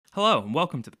Hello, and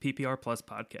welcome to the PPR Plus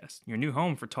podcast, your new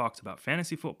home for talks about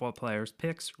fantasy football players,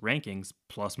 picks, rankings,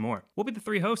 plus more. We'll be the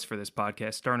three hosts for this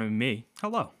podcast, starting with me.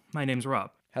 Hello, my name's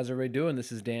Rob. How's everybody doing?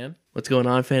 This is Dan. What's going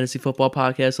on, fantasy football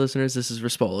podcast listeners? This is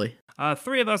Rispoli.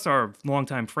 Three of us are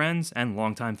longtime friends and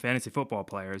longtime fantasy football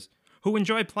players who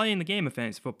enjoy playing the game of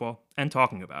fantasy football and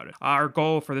talking about it. Our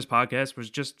goal for this podcast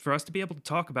was just for us to be able to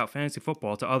talk about fantasy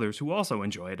football to others who also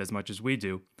enjoy it as much as we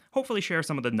do. Hopefully share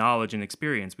some of the knowledge and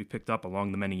experience we picked up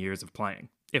along the many years of playing,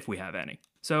 if we have any.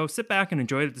 So sit back and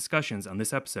enjoy the discussions on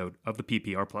this episode of the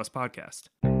PPR Plus podcast.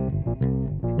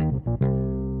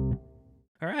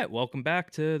 All right, welcome back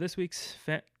to this week's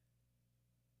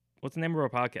What's the name of our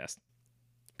podcast?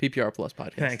 PPR Plus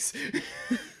podcast. Thanks.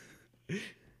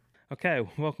 Okay,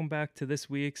 welcome back to this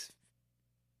week's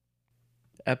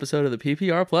episode of the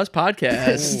PPR Plus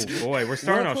podcast. Oh boy, we're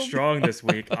starting off strong this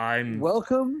week.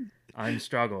 Welcome. I'm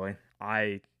struggling.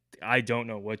 I don't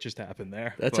know what just happened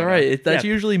there. That's all right. That's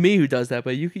usually me who does that,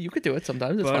 but you could do it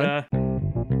sometimes. It's fine.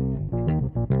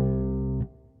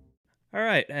 All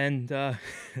right, and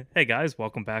hey guys,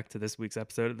 welcome back to this week's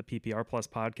episode of the PPR Plus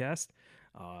podcast.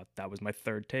 That was my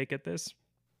third take at this.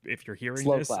 If you're hearing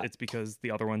Slow this, clap. It's because the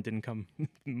other one didn't come.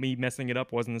 Me messing it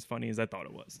up wasn't as funny as I thought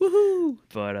it was. Woohoo!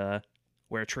 But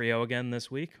we're a trio again this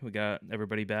week. We got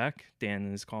everybody back.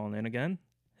 Dan is calling in again.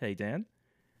 Hey, Dan.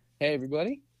 Hey,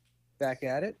 everybody. Back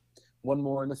at it. One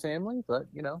more in the family, but,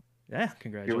 Yeah,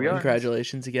 congratulations. Here we are.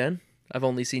 Congratulations again. I've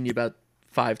only seen you about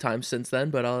 5 times since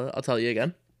then, but I'll tell you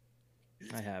again.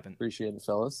 I haven't. Appreciate it,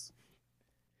 fellas.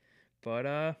 But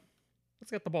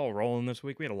let's get the ball rolling this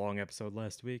week. We had a long episode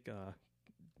last week.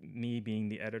 Me being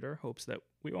the editor hopes that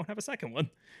we won't have a second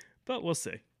one, but we'll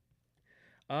see.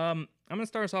 I'm gonna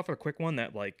start us off with a quick one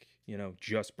that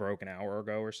just broke an hour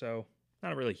ago or so.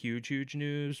 Not a really huge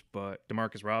news, but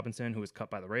Demarcus Robinson, who was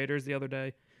cut by the Raiders the other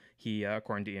day, he,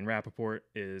 according to Ian Rappaport,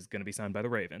 is going to be signed by the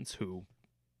Ravens, who,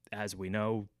 as we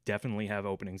know, definitely have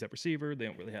openings at receiver. They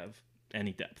don't really have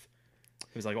any depth.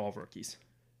 It was like all rookies.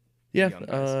 Young guys.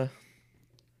 Yeah,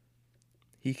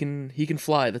 he can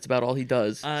fly. That's about all he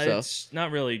does. So It's not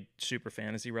really super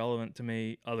fantasy relevant to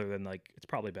me, other than it's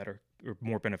probably better or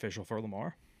more beneficial for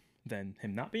Lamar than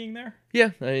him not being there.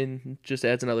 yeah, I mean, just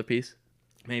adds another piece.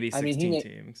 Maybe 16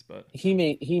 teams, but He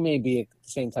may be the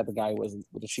same type of guy he was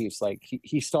with the Chiefs. Like,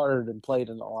 he started and played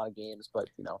in a lot of games, but,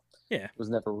 was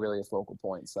never really a focal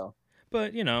point, so.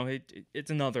 But, it's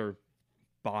another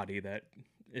body that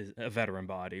is a veteran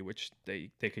body, which they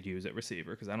could use at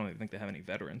receiver, because I don't even think they have any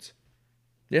veterans.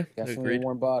 Yeah, Definitely agreed. a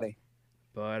warm body.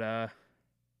 But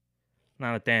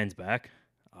now that Dan's back,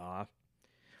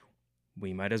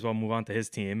 we might as well move on to his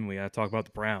team. We got to talk about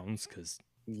the Browns, because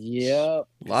Yep.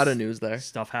 A lot of news there.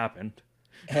 stuff happened.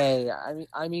 Hey,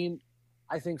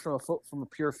 I think from a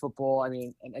pure football,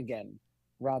 and again,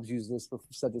 Rob's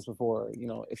said this before.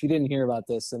 If you didn't hear about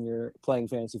this and you're playing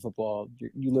fantasy football,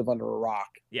 you live under a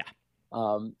rock. Yeah.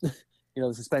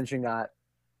 The suspension got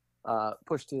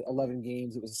pushed to 11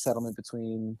 games. It was a settlement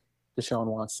between Deshaun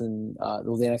Watson,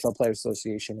 the NFL Players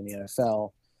Association, and the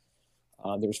NFL.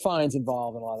 There was fines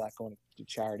involved and a lot of that going to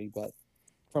charity, but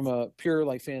from a pure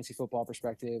fantasy football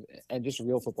perspective and just a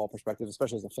real football perspective,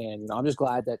 especially as a fan, I'm just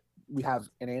glad that we have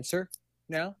an answer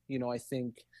now. I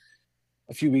think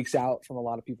a few weeks out from a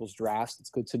lot of people's drafts, it's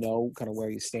good to know kind of where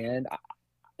you stand.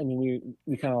 We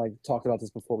kind of talked about this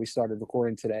before we started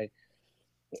recording today.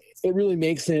 It really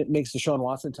makes Deshaun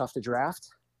Watson tough to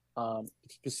draft,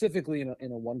 specifically in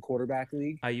a one quarterback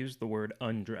league. I used the word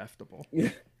undraftable. Yeah,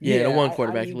 in a one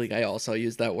quarterback league, I also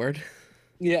use that word.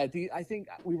 Yeah, I think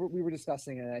we were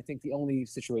discussing, and I think the only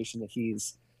situation that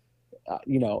he's,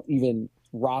 even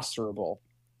rosterable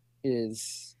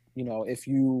is, if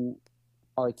you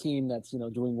are a team that's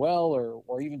doing well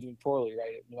or even doing poorly,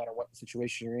 right? No matter what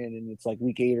situation you're in, and it's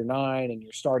week 8 or 9, and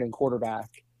you're starting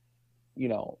quarterback,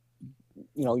 you're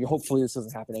hopefully this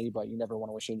doesn't happen to anybody. You never want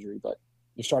to wish injury, but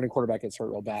your starting quarterback gets hurt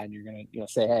real bad, and you're gonna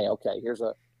say, hey, okay, here's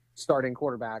a starting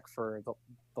quarterback for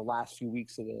the last few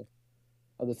weeks of the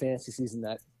fantasy season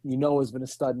that has been a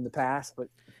stud in the past, but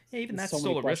Even that's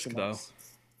still a risk, though.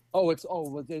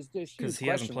 There's huge Because he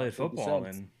hasn't played football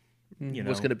in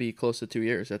was going to be close to 2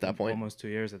 years at that point. Almost 2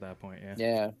 years at that point, yeah.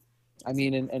 Yeah.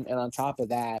 And on top of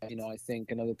that, I think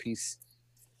another piece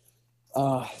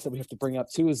that we have to bring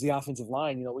up too is the offensive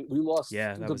line. We lost.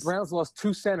 Yeah, the Browns lost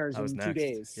 2 centers in 2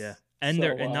 days. Yeah, and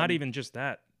not even just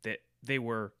that. They'd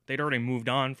already moved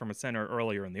on from a center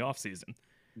earlier in the offseason.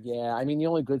 Yeah, the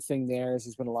only good thing there is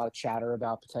there's been a lot of chatter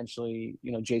about potentially,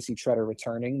 J.C. Tretter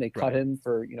returning. They cut him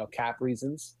for, cap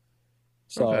reasons.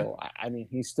 So Okay. I mean,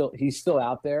 he's still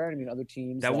out there. I mean, other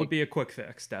teams That like would be a quick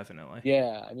fix, definitely.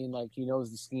 yeah. I mean, like he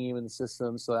knows the scheme and the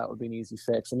system, so that would be an easy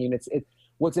fix. I mean, it.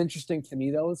 What's interesting to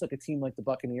me though is like a team like the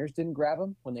Buccaneers didn't grab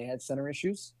him when they had center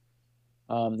issues.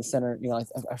 The center, what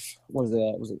was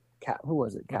it? Was it who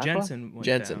was it? Well, Kappa? Jensen went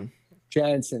Jensen.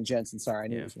 down. Jensen. Sorry, I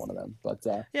knew Yeah. it was one of them. But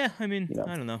Yeah, I mean, you know,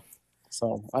 I don't know.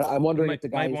 so I'm wondering if the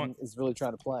guy might is really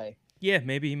trying to play. Yeah,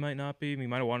 maybe he might not be. He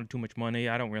might have wanted too much money.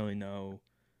 I don't really know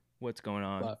what's going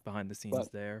on behind the scenes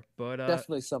there. But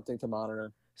definitely something to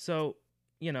monitor. So,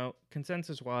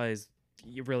 consensus wise,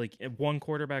 you really one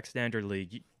quarterback standard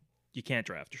league, you can't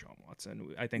draft Deshaun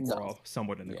Watson. I think we're all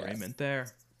somewhat in agreement there.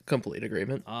 Complete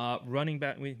agreement. Running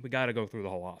back, we got to go through the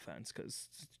whole offense because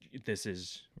this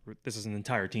is an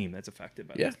entire team that's affected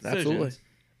by this decision. Absolutely.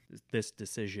 This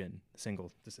decision,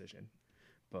 single decision.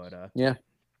 But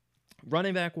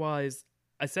running back wise,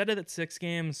 I said it at 6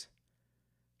 games,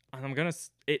 and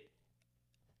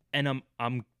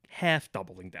I'm half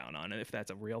doubling down on it if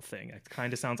that's a real thing. It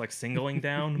kind of sounds like singling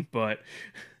down, but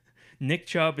Nick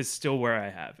Chubb is still where I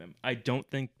have him. I don't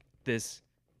think this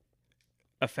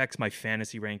affects my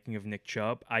fantasy ranking of Nick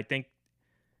Chubb. I think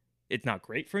it's not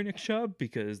great for Nick Chubb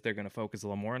because they're going to focus a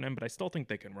little more on him, but I still think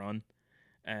they can run.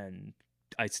 And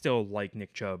I still like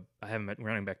Nick Chubb. I have him at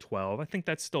running back 12. I think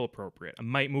that's still appropriate. I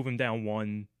might move him down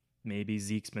 1. Maybe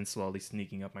Zeke's been slowly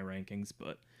sneaking up my rankings,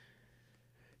 but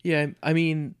yeah, I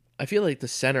mean, I feel like the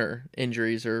center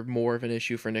injuries are more of an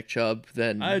issue for Nick Chubb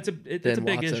than it's a big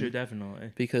Watson, issue,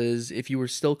 definitely. Because if you were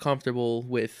still comfortable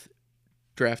with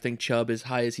drafting Chubb as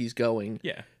high as he's going,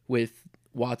 with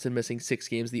Watson missing 6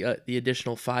 games, the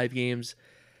additional 5 games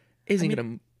isn't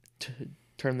going to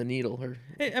turn the needle or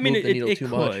move the needle too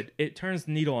much. It turns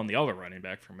the needle on the other running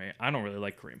back for me. I don't really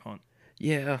like Kareem Hunt.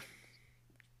 Yeah.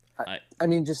 I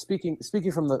mean, just speaking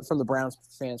from the Browns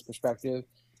fans' perspective,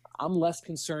 I'm less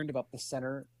concerned about the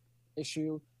center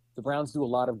issue. The Browns do a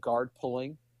lot of guard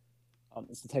pulling.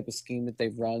 It's the type of scheme that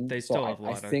they've run. They still have a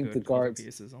lot of good the guards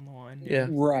pieces on the line. Yeah.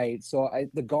 Right. So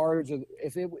the guards are.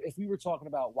 If we were talking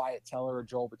about Wyatt Teller or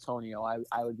Joel Bitonio,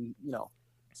 I would be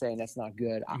saying that's not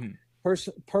good. Mm-hmm.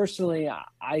 Personally,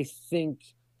 I think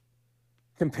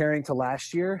comparing to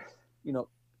last year,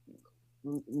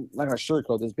 like our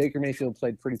sugarcoat this, Baker Mayfield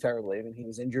played pretty terribly. I mean, he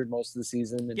was injured most of the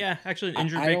season. And yeah, actually, an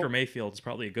injured Baker Mayfield is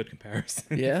probably a good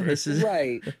comparison. Yeah, this is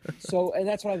right. So, and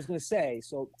that's what I was going to say.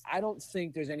 So, I don't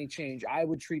think there's any change. I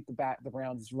would treat the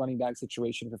Browns' running back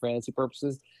situation for fantasy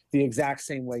purposes the exact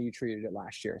same way you treated it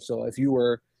last year. So, if you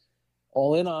were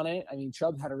all in on it, I mean,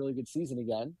 Chubb had a really good season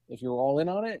again. If you were all in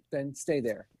on it, then stay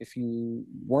there. If you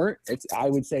weren't,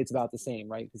 I would say it's about the same,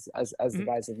 right? Because as the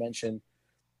guys have mentioned,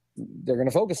 they're going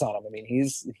to focus on him. I mean,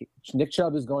 Nick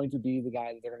Chubb is going to be the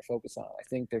guy that they're going to focus on. I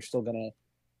think they're still going to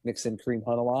mix in Kareem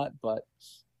Hunt a lot, but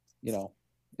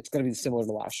it's going to be similar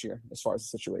to last year as far as the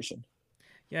situation.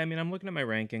 Yeah, I mean, I'm looking at my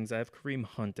rankings. I have Kareem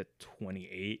Hunt at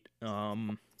 28.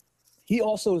 He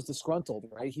also is disgruntled,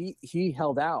 right? He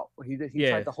held out. He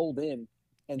tried to hold in,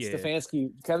 and Kevin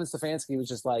Stefanski was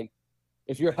just like,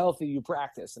 if you're healthy, you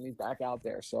practice, and he's back out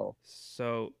there. So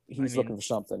he's looking for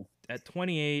something. At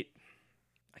 28,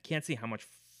 I can't see how much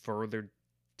further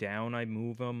down I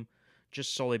move him,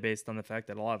 just solely based on the fact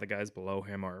that a lot of the guys below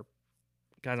him are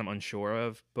guys I'm unsure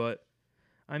of. But,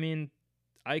 I mean,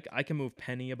 I can move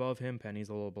Penny above him. Penny's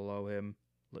a little below him,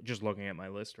 just looking at my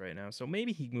list right now. So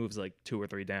maybe he moves like 2 or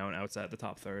 3 down outside the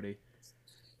top 30.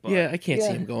 But I can't see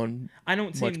him going. I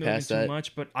don't see him moving too that.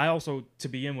 much, but I also, to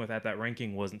begin with, at that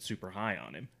ranking, wasn't super high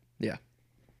on him. Yeah.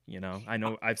 I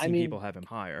know I've seen people have him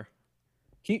higher.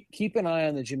 Keep an eye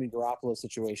on the Jimmy Garoppolo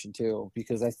situation too,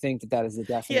 because I think that is a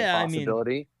definite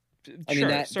possibility. I mean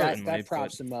that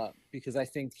props him up because I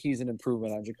think he's an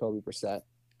improvement on Jacoby Brissett.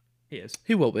 He is.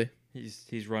 He will be.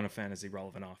 He's run a fantasy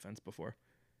relevant offense before.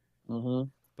 Mm-hmm.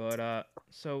 But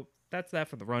so that's that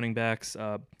for the running backs.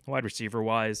 Wide receiver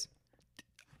wise,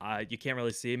 you can't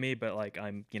really see me, but like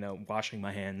I'm washing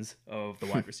my hands of the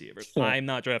wide receivers. I'm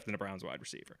not drafting a Browns wide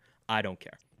receiver. I don't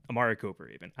care. Amari Cooper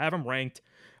even. I have him ranked.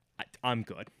 I'm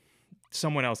good.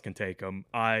 Someone else can take him.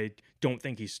 I don't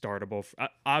think he's startable.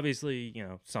 Obviously,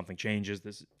 something changes.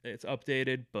 It's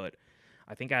updated, but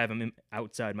I think I have him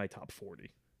outside my top 40.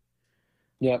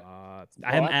 Yeah, I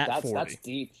have him at 40. That's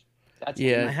deep. I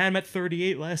had him at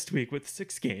 38 last week with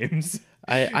 6 games.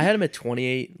 I had him at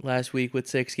 28 last week with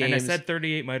 6 games. And I said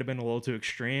 38 might have been a little too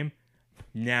extreme.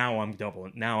 Now I'm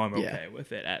doubling. Now I'm okay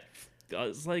with it.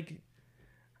 It's like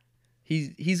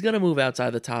he's gonna move outside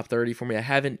the top 30 for me. I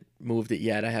haven't moved it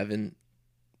yet. I haven't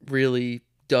really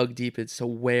dug deep into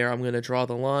where I'm gonna draw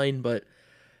the line, but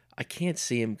I can't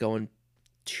see him going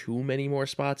too many more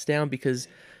spots down because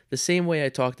the same way I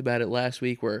talked about it last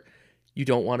week, where you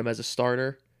don't want him as a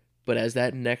starter, but as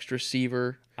that next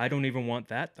receiver. I don't even want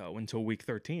that, though, until week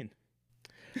 13.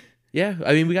 Yeah,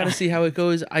 I mean, we got to see how it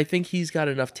goes. I think he's got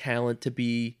enough talent to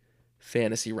be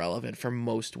fantasy relevant for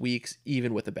most weeks,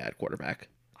 even with a bad quarterback.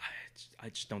 I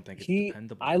just don't think it's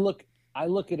dependable. I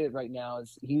look at it right now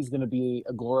as he's going to be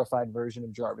a glorified version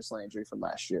of Jarvis Landry from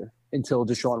last year until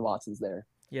Deshaun Watson's there.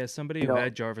 Yeah, somebody who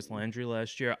had Jarvis Landry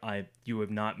last year, you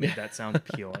have not made that sound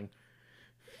appealing.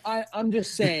 I'm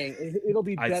just saying it'll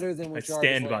be better than what Jarvis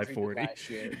Landry did last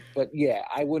year. But yeah,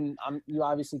 I wouldn't. You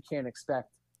obviously can't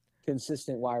expect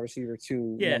consistent wide receiver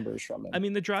 2 numbers from him. I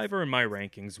mean, the driver in my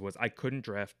rankings was I couldn't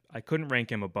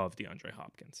rank him above DeAndre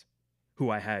Hopkins,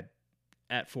 who I had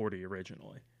at 40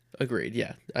 originally. Agreed,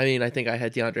 yeah. I mean, I think I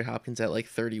had DeAndre Hopkins at like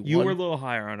 31. You were a little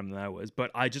higher on him than I was, but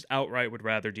I just outright would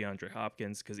rather DeAndre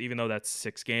Hopkins because even though that's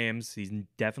 6 games, he's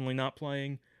definitely not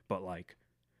playing, but like,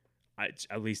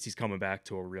 at least he's coming back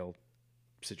to a real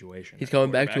situation. He's coming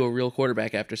back to a real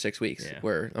quarterback after 6 weeks,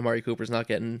 where Amari Cooper's not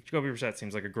getting. Jacoby Brissett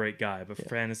seems like a great guy, but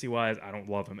fantasy-wise, I don't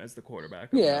love him as the quarterback.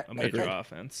 Yeah, a major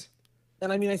offense.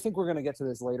 And I mean, I think we're going to get to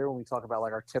this later when we talk about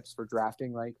like our tips for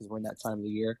drafting, right? Because we're in that time of the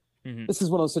year. Mm-hmm. This is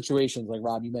one of those situations, like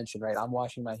Rob, you mentioned, right? I'm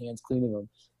washing my hands, cleaning them.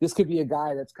 This could be a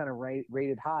guy that's kind of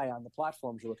rated high on the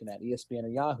platforms you're looking at, ESPN or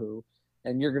Yahoo,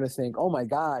 and you're going to think, oh my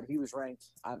God, he was ranked.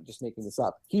 I'm just making this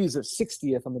up. He was at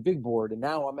 60th on the big board, and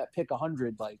now I'm at pick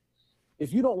 100. Like,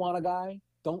 if you don't want a guy,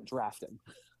 don't draft him.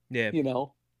 Yeah, you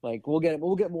know, like we'll get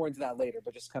more into that later,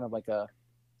 but just kind of like a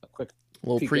quick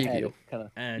little preview, kind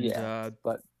of. And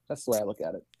but that's the way I look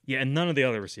at it. Yeah, and none of the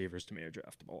other receivers to me are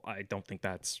draftable. I don't think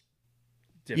that's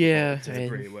difficult to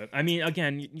agree with. I mean,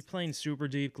 again, you play in super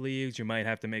deep leagues, you might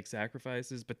have to make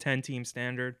sacrifices, but 10-team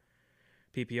standard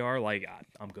PPR, like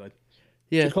I'm good.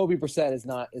 Yeah, Jacoby Brissett is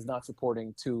not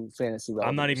supporting 2 fantasy relevant.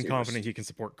 I'm not even receivers. confident he can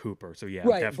support Cooper. So yeah,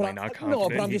 right, I'm definitely not confident. No,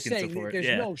 but I'm just saying, support. there's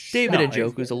no David shot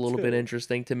Njoku's a little bit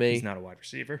interesting to me. He's not a wide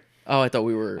receiver. Oh, I thought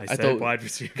we were. I said wide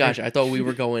receiver. Gotcha. I thought we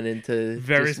were going into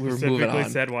very specifically we were moving on.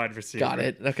 Said wide receiver. Got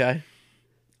it. Okay.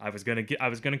 I was gonna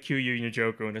cue you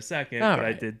Njoku in a second, all but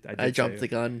right. I jumped the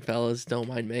gun, fellas. Don't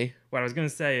mind me. What I was gonna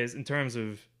say is, in terms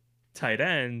of tight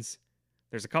ends,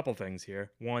 there's a couple things here.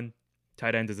 One,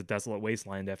 tight end is a desolate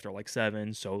wasteland after like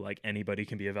 7, so like anybody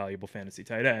can be a valuable fantasy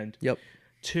tight end. Yep.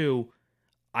 2,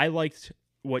 I liked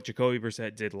what Jacoby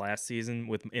Brissett did last season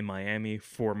in Miami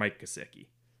for Mike Gesicki.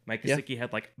 Mike Gesicki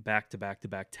had like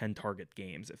back-to-back 10 target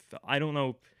games. I don't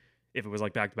know if it was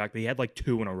like back-to-back, but he had like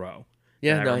 2 in a row.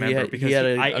 Yeah, no, he had a few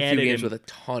games with a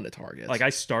ton of targets. Like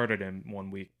I started him one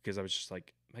week because I was just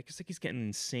like, Mike Gesicki's getting an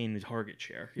insane target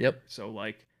share here. Yep. So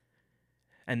like,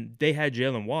 and they had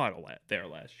Jalen Waddle there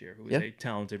last year, who was a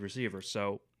talented receiver.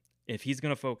 So if he's going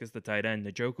to focus the tight end,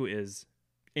 Njoku is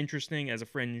interesting as a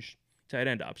fringe tight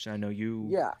end option. I know you.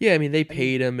 Yeah. I mean, they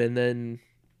paid him, and then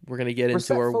we're going to get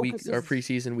into our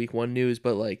preseason week 1 news,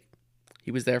 but like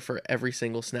he was there for every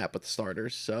single snap with the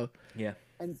starters. So yeah.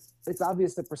 And it's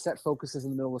obvious that Brissett focuses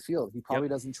in the middle of the field. He probably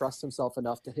doesn't trust himself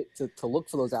enough to look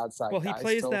for those outside guys. Well, he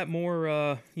plays that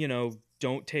more,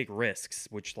 don't take risks,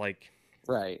 which like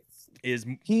is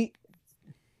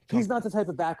he's not the type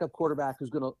of backup quarterback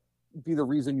who's going to be the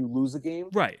reason you lose a game.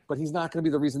 Right. But he's not going to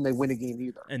be the reason they win a game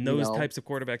either. And those types of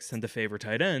quarterbacks tend to favor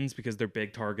tight ends because they're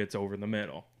big targets over the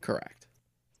middle. Correct.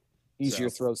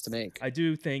 Easier throws to make. I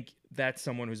do think that's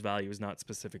someone whose value is not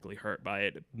specifically hurt by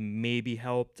it. Maybe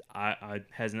helped. I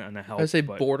hesitant on the help. I would say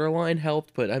borderline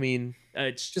helped, but I mean,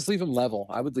 it's just leave him level.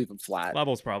 I would leave him flat.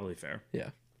 Level's probably fair.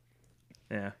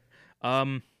 Yeah.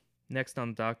 Next on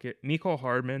the docket, Mecole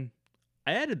Hardman.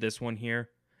 I added this one here.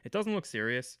 It doesn't look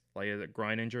serious, like a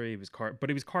groin injury. But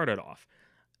he was carted off.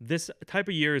 This type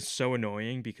of year is so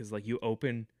annoying because like you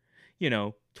open,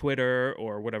 Twitter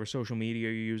or whatever social media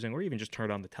you're using, or even just turn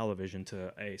on the television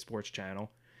to a sports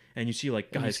channel, and you see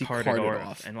like guys carted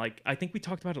off. And like I think we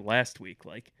talked about it last week.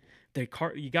 Like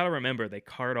you got to remember they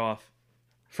cart off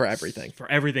for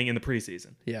everything in the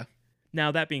preseason. Yeah.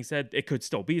 Now that being said, it could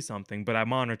still be something, but I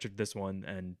monitored this one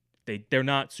and they're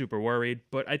not super worried.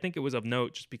 But I think it was of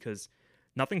note just because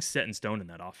nothing's set in stone in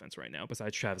that offense right now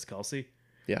besides Travis Kelce.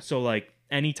 Yeah. So like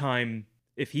anytime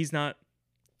if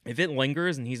it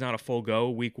lingers and he's not a full go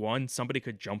week 1, somebody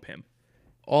could jump him.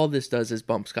 All this does is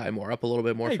bump Sky Moore up a little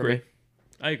bit more for me.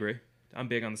 I agree. I'm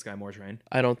big on the Sky Moore train.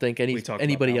 I don't think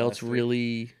anybody else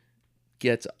really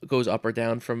goes up or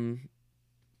down from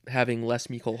having less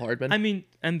Mecole Hardman. I mean,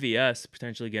 MVS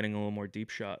potentially getting a little more deep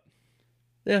shot.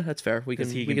 Yeah, that's fair. We can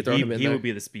throw him in there. He would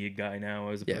be the speed guy now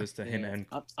as opposed to him and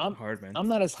Hardman. I'm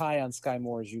not as high on Sky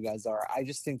Moore as you guys are. I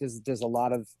just think there's a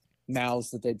lot of mouths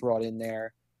that they brought in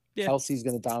there. Yeah. Kelsey's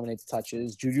going to dominate the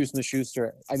touches. Juju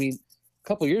Smith-Schuster. I mean, a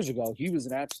couple of years ago, he was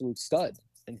an absolute stud.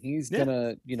 and he's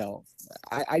gonna,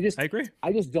 I agree.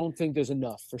 I just don't think there's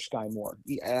enough for Sky Moore.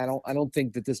 And I don't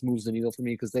think that this moves the needle for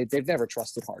me because they've never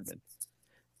trusted Hardman.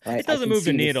 It doesn't move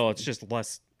the needle. It's just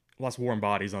less warm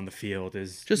bodies on the field.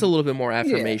 Is just a little bit more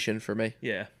affirmation for me.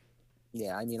 Yeah.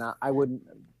 Yeah, I mean, I wouldn't.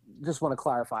 Just want to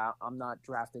clarify. I'm not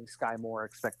drafting Sky Moore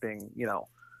expecting to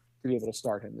be able to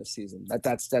start him this season.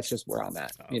 That's just where I'm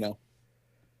at.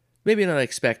 Maybe not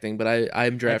expecting, but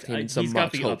I'm drafting him some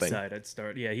mocks hoping. He's got the upside at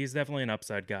start. Yeah, he's definitely an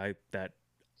upside guy that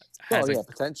has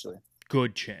potentially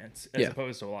good chance as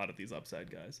opposed to a lot of these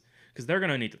upside guys because they're going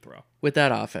to need to throw. With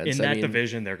that offense. In that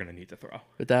division, they're going to need to throw.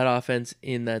 With that offense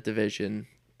in that division,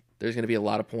 there's going to be a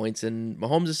lot of points, and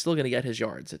Mahomes is still going to get his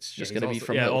yards. It's just going to be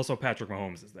from also Patrick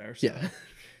Mahomes is there. So. Yeah.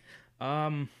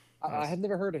 I have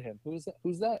never heard of him. Who's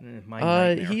that?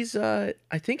 He's I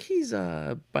think he's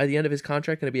by the end of his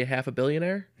contract going to be a $500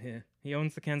 million. Yeah, he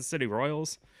owns the Kansas City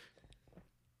Royals.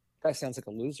 Guy sounds like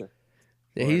a loser.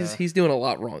 Yeah, he's doing a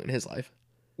lot wrong in his life.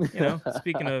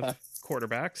 Speaking of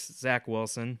quarterbacks, Zach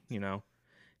Wilson,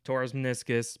 tore his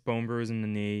meniscus, bone bruise in the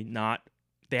knee.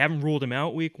 They haven't ruled him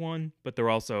out week 1, but they're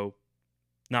also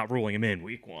not ruling him in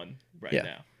week 1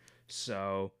 now.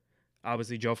 So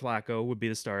obviously Joe Flacco would be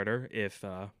the starter if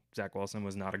Zach Wilson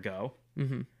was not a go.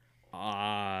 Mm-hmm.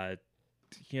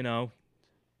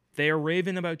 They are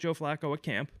raving about Joe Flacco at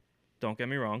camp. Don't get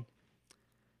me wrong.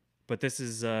 But this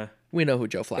is... we know who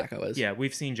Joe Flacco is. Yeah,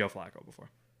 we've seen Joe Flacco before.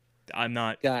 I'm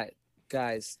not...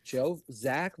 Guys,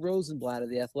 Zach Rosenblatt of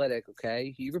The Athletic,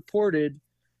 okay? He reported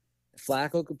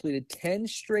Flacco completed 10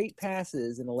 straight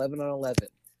passes in 11 on 11.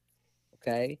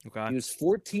 Okay? He was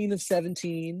 14 of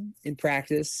 17 in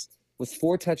practice with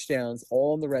 4 touchdowns,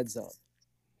 all in the red zone.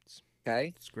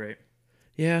 Okay? It's great.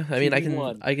 Yeah, I mean,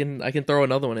 I can throw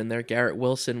another one in there. Garrett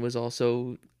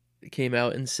Wilson came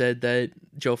out and said that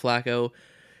Joe Flacco,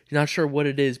 not sure what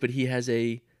it is, but he has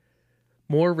a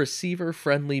more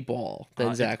receiver-friendly ball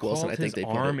than Zach Wilson. I think his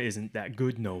arm isn't that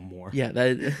good no more. Yeah,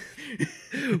 that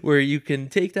where you can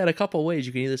take that a couple ways.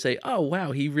 You can either say, "Oh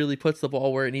wow, he really puts the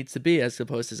ball where it needs to be," as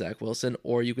opposed to Zach Wilson,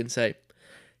 or you can say,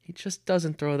 "He just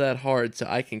doesn't throw that hard, so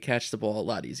I can catch the ball a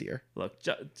lot easier." Look,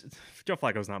 Joe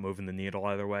Flacco's not moving the needle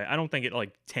either way. I don't think it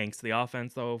tanks the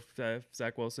offense though if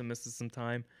Zach Wilson misses some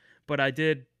time, but I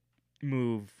did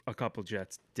move a couple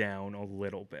Jets down a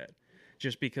little bit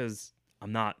just because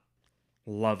I'm not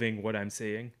loving what I'm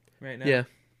seeing right now. Yeah.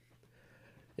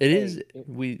 This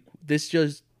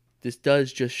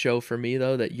does just show for me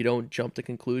though that you don't jump to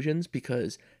conclusions,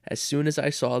 because as soon as I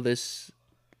saw this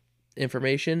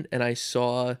information and I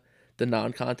saw the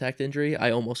non-contact injury,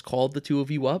 I almost called the two of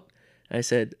you up and I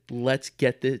said, let's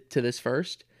get to this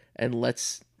first and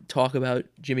let's talk about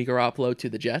Jimmy Garoppolo to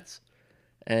the Jets.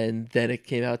 And then it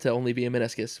came out to only be a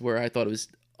meniscus, where I thought it was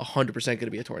 100% going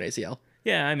to be a torn ACL.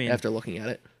 Yeah, I mean, after looking at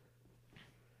it.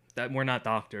 That we're not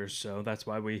doctors, so that's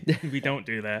why we don't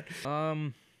do that.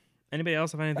 Anybody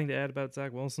else have anything to add about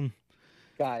Zach Wilson?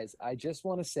 Guys, I just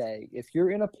want to say, if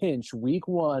you're in a pinch week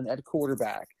 1 at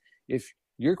quarterback, if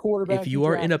your quarterback, if you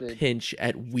are in a pinch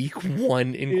at week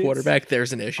 1 in quarterback,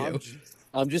 there's an issue.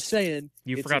 I'm just saying,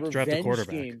 you forgot to draft a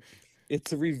quarterback. Game.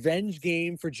 It's a revenge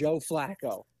game for Joe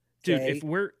Flacco. Dude,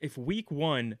 if week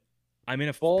 1 I'm in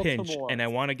a pinch and I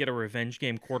want to get a revenge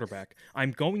game quarterback,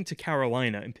 I'm going to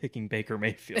Carolina and picking Baker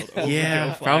Mayfield over Joe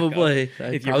Flacco. Probably.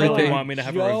 If you really want me to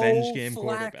have a revenge game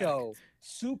quarterback.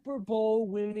 Super Bowl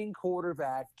winning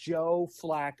quarterback, Joe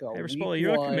Flacco. Hey, Rispoli,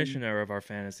 you're a commissioner of our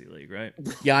fantasy league, right?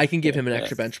 Yeah, I can give him an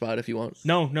extra bench spot if you want.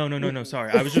 No.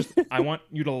 Sorry. I want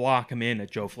you to lock him in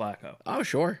at Joe Flacco. Oh,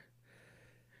 sure.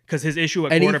 Because his issue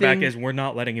at quarterback is we're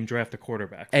not letting him draft a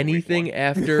quarterback. Anything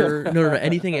after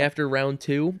anything after round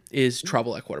 2 is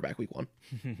trouble at quarterback week 1.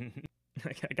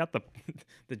 I got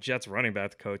the Jets running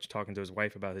back coach talking to his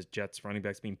wife about his Jets running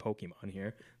backs being Pokemon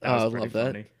here. That was pretty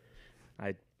funny.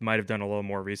 I might have done a little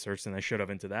more research than I should have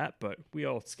into that, but we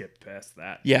all skipped past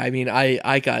that. Yeah, I mean,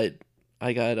 I got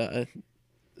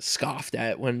scoffed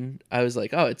at when I was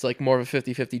like, oh, it's like more of a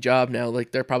 50-50 job now.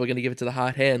 Like, they're probably going to give it to the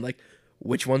hot hand. Like,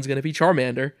 which one's going to be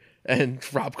Charmander? And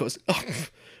Rob goes,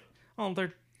 oh,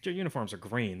 their uniforms are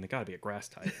green. They got to be a grass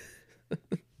type.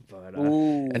 But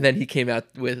and then he came out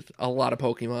with a lot of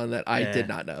Pokemon that I did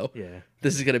not know. Yeah,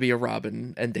 this is going to be a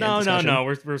Robin and Dan discussion. No,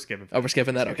 we're skipping. Oh, we're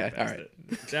skipping that. Okay, all right.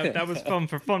 That was fun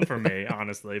for me,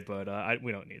 honestly. But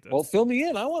we don't need to. Well, fill me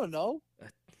in. I want to know.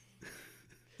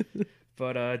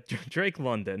 But Drake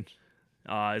London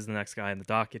is the next guy in the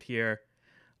docket here.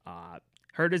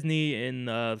 Hurt his knee in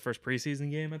the first preseason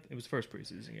game. It was the first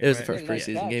preseason game. It was the first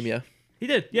preseason game, yeah. He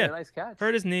did, yeah. Nice catch.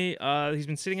 Hurt his knee. He's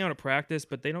been sitting out at practice,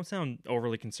 but they don't sound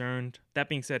overly concerned. That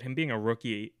being said, him being a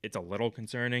rookie, it's a little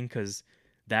concerning because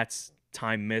that's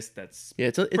time missed that's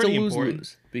it's a pretty lose important.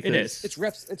 lose because It is. It's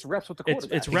reps with the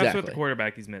quarterback. It's reps with the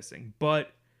quarterback he's missing.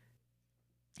 But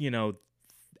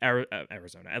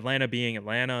Arizona, Atlanta being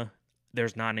Atlanta,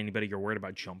 there's not anybody you're worried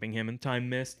about jumping him in time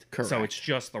missed. Correct. So it's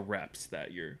just the reps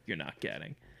that you're not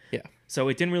getting. Yeah. So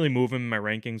it didn't really move him in my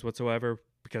rankings whatsoever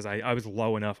because I was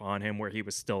low enough on him where he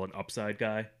was still an upside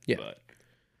guy. Yeah. But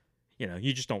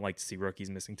you just don't like to see rookies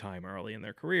missing time early in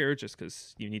their career just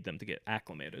because you need them to get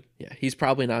acclimated. Yeah, he's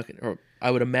probably not. Or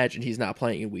I would imagine he's not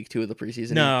playing in week 2 of the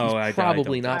preseason. No, he's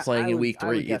probably not playing in week 3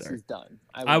 I would guess either. He's done.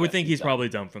 I would think he's probably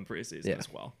done from preseason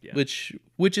as well. Yeah.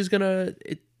 Which is gonna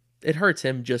it hurts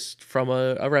him just from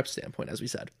a rep standpoint, as we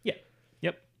said. Yeah.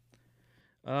 Yep.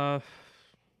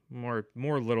 More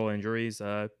little injuries.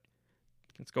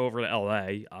 Let's go over to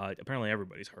LA. Apparently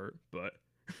everybody's hurt, but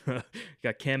you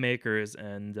got Cam Akers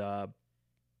and I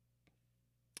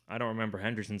don't remember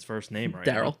Henderson's first name right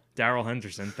now. Darrell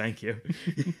Henderson, thank you.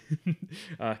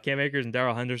 Cam Akers and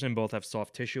Darrell Henderson both have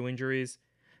soft tissue injuries.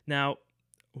 Now,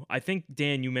 I think,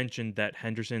 Dan, you mentioned that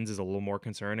Henderson's is a little more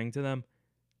concerning to them.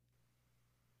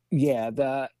 Yeah,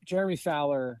 the Jeremy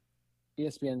Fowler,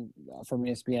 from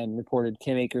ESPN reported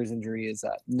Cam Akers' injury is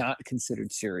not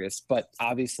considered serious, but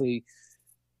obviously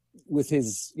with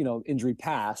his injury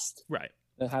past, right,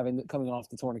 coming off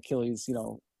the torn Achilles,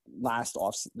 towards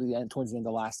the end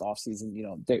of last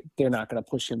offseason, they're not going to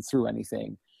push him through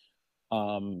anything.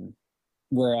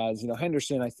 Whereas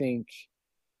Henderson, I think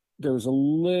there was a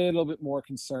little bit more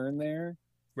concern there.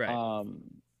 Right.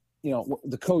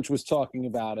 The coach was talking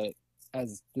about it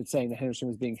as saying that Henderson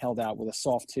was being held out with a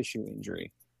soft tissue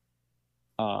injury.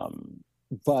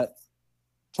 But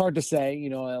it's hard to say.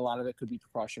 A lot of it could be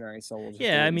precautionary. So we'll just see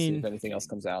if anything else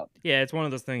comes out. Yeah, it's one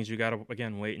of those things you got to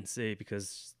again wait and see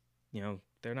because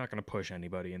they're not going to push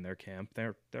anybody in their camp.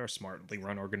 They're a smartly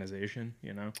run organization.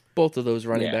 Both of those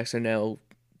running backs are now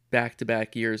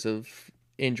back-to-back years of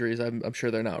injuries. I'm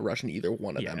sure they're not rushing either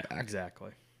one of them back.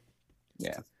 Exactly.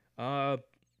 Yeah.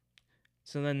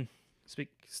 So then,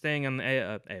 staying on the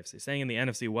AFC, staying in the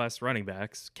NFC West running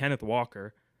backs, Kenneth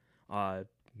Walker,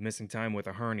 missing time with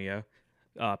a hernia.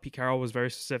 Pete Carroll was very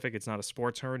specific. It's not a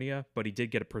sports hernia, but he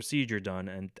did get a procedure done,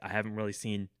 and I haven't really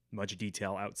seen much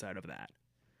detail outside of that.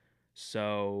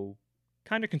 So,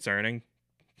 kind of concerning.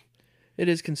 It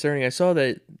is concerning. I saw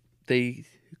that they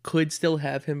could still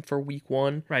have him for week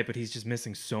 1. Right, but he's just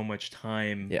missing so much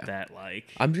time that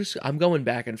I'm going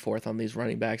back and forth on these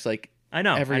running backs I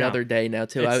know every other day now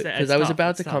too. Because I was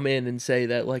about to come in and say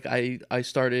that I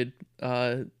started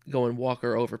going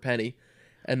Walker over Penny,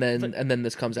 and then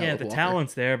this comes out. Yeah, with the Walker.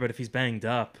 talent's there, but if he's banged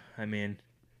up, I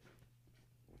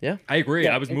agree.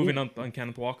 Yeah, I was moving up on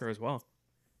Kenneth Walker as well.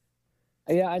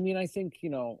 Yeah, I think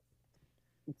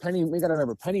Penny. We got to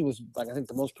remember Penny was I think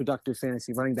the most productive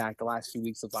fantasy running back the last few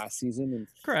weeks of last season. And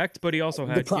correct, but he also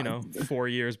had 4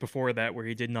 years before that where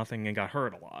he did nothing and got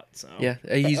hurt a lot. So yeah,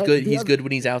 he's good. He's good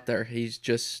when he's out there. He's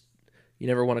just you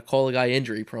never want to call a guy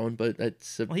injury prone, but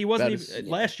that's he wasn't.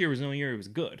 Last year was the only year he was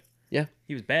good. Yeah,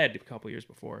 he was bad a couple years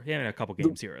before. He had a couple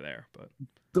games here or there, but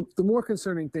the more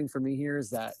concerning thing for me here is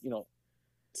that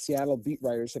Seattle beat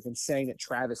writers have been saying that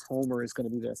Travis Homer is going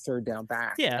to be their third down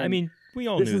back. Yeah, and we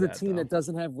all knew that. This is a team that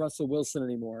doesn't have Russell Wilson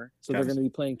anymore, so they're going to be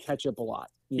playing catch up a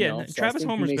lot. So Travis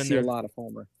Homer's been there. A lot of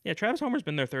Homer. Yeah, Travis Homer's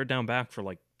been their third down back for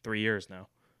 3 years now.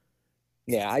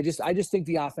 Yeah, I just think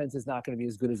the offense is not going to be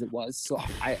as good as it was. So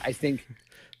I think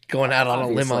going out on a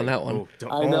limb on that one.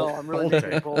 I know I'm really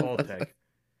making bold take.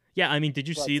 Yeah, did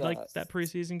you see that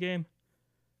preseason game?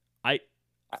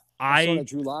 I saw that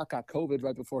Drew Lock got COVID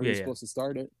right before he was supposed to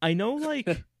start it. I know,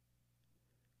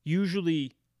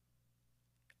 usually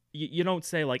you don't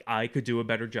say, I could do a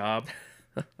better job.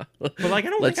 But, I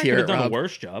don't think I could have done a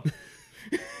worse job.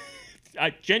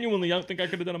 I genuinely don't think I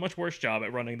could have done a much worse job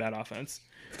at running that offense.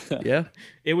 Yeah.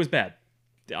 It was bad.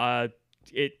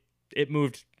 It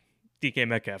moved DK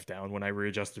Metcalf down when I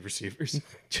readjusted receivers.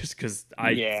 Just because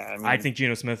I think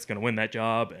Geno Smith's going to win that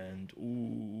job, and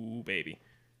ooh, baby.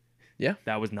 Yeah,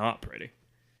 that was not pretty.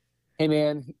 Hey,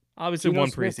 man. Obviously, one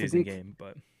preseason game,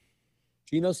 but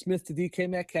Geno Smith to DK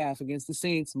Metcalf against the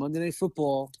Saints, Monday Night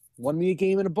Football. Won me a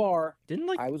game in a bar.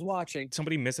 I was watching.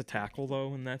 Somebody miss a tackle,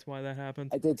 though, and that's why that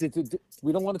happened?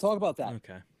 We don't want to talk about that.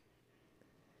 Okay.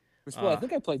 I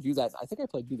think I played you that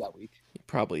week. You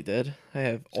probably did. I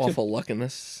have awful luck in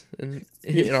this in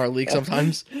our league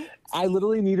sometimes. I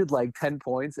literally needed 10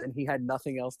 points, and he had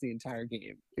nothing else the entire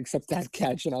game except that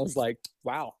catch, and I was like,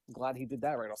 "Wow, I'm glad he did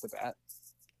that right off the bat."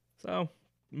 So,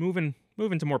 moving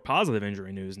to more positive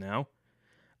injury news now.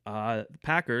 The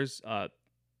Packers,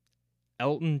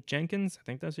 Elton Jenkins, I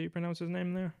think that's how you pronounce his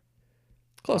name there.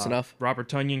 Close enough. Robert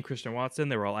Tonyan, Christian Watson,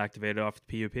 they were all activated off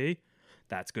the PUP.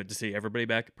 that's good to see everybody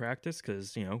back at practice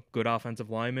because, good offensive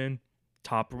lineman,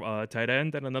 top tight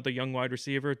end, and another young wide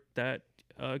receiver that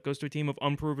goes to a team of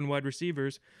unproven wide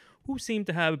receivers who seem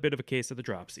to have a bit of a case of the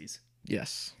dropsies.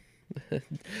 Yes.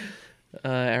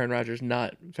 Aaron Rodgers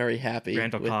not very happy.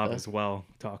 Randall Cobb as well.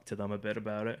 Talked to them a bit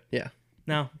about it. Yeah.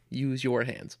 Now, use your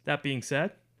hands. That being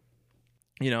said,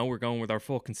 we're going with our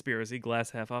full conspiracy,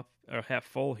 glass half up or half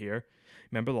full here.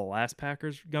 Remember the last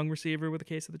Packers young receiver with a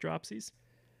case of the dropsies?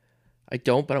 I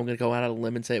don't, but I'm going to go out on a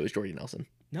limb and say it was Jordy Nelson.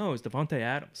 No, it was Devontae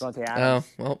Adams. Oh,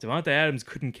 well. Devontae Adams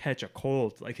couldn't catch a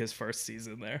cold like his first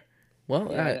season there. Well,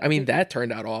 yeah, I mean, that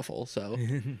turned out awful, so.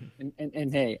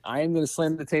 and hey, I am going to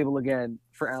slam the table again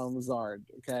for Alan Lazard,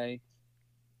 okay?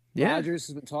 Yeah. Rodgers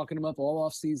has been talking him up all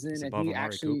off season, and he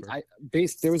actually, Cooper.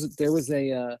 there was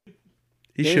a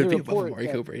he should be above Amari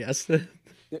Cooper, yes.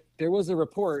 There was a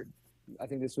report, I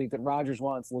think this week, that Rodgers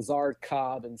wants Lazard,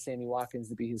 Cobb, and Sammy Watkins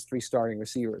to be his 3 starting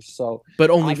receivers. So, but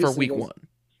only for week 1.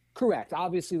 Correct.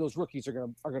 Obviously, those rookies are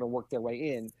gonna work their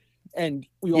way in, and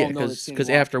we all know because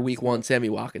after week 1, Sammy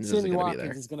Watkins isn't going to be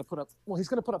there. Is going to put up. Well, he's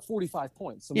going to put up 45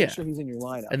 points. So make sure he's in your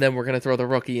lineup. And then we're going to throw the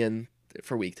rookie in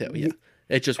for week 2. Yeah,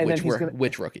 it's just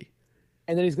which rookie.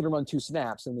 And then he's going to run 2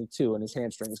 snaps in week 2, and his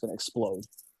hamstring is going to explode.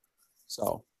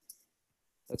 So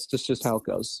that's just how it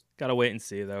goes. Gotta wait and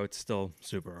see, though. It's still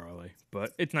super early,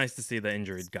 but it's nice to see the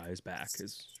injured guys back.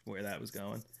 Is where that was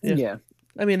going. Yeah.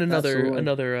 I mean,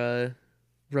 another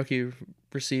rookie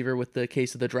receiver with the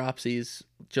case of the dropsies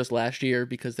just last year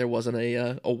because there wasn't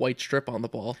a white strip on the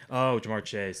ball. Oh, Jamar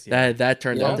Chase. Yeah. That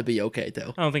turned out to be okay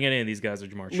too. I don't think any of these guys are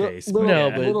Jamar Chase.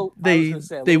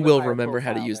 But they will remember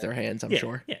how to use their hands, I'm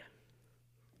sure. Yeah.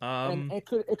 And it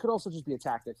could also just be a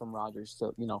tactic from Rodgers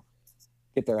to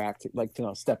get their act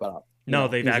step it up. No,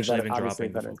 they've actually been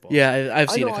dropping the football. Yeah,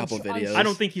 I've seen a couple of videos. I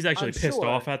don't think he's actually pissed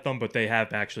off at them, but they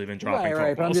have actually been dropping footballs.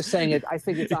 Right, but I'm just saying it. I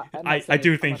think it's. I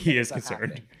do think he is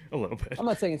concerned a little bit. I'm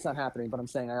not saying it's not happening, but I'm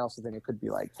saying I also think it could be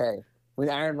like, hey, when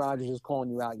Aaron Rodgers is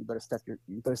calling you out, you better step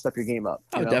your game up.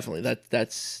 Oh, definitely.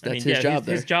 That's his job.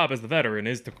 His job as the veteran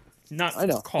is to not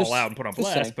call out and put on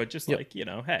blast, but just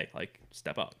hey,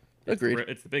 step up. Agreed.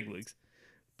 It's the big leagues.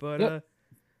 But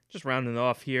just rounding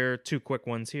off here, 2 quick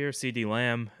ones here. CD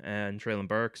Lamb and Treylon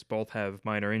Burks both have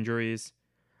minor injuries.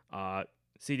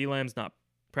 CD Lamb's not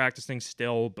practicing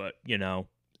still, but,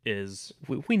 is...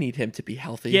 We need him to be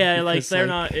healthy. Yeah, they're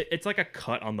not... It's like a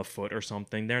cut on the foot or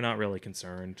something. They're not really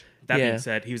concerned. That being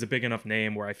said, he was a big enough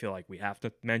name where I feel like we have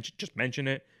to mention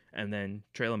it. And then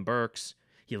Treylon Burks,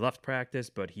 he left practice,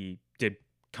 but he did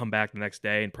come back the next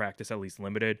day and practice at least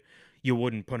limited. You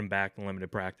wouldn't put him back in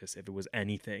limited practice if it was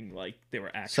anything like they were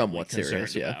actually somewhat concerned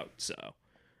serious about. So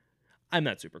I'm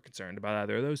not super concerned about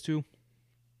either of those two.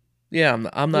 Yeah,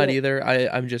 I'm not either.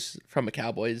 I'm just from a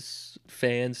Cowboys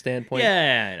fan standpoint.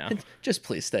 Yeah, I know. Just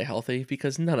please stay healthy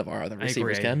because none of our other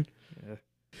receivers can.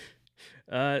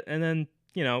 Yeah. And then,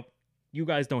 you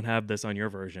guys don't have this on your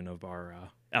version of our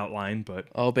outline, but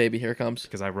oh baby, here it comes.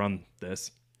 Because I run this.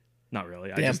 Not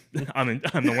really. I'm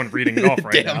the one reading it off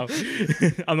right now.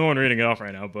 I'm the one reading it off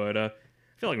right now. But I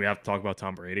feel like we have to talk about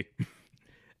Tom Brady.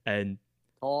 And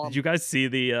did you guys see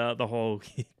the whole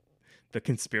the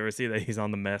conspiracy that he's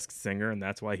on The Masked Singer and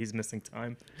that's why he's missing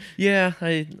time? Yeah,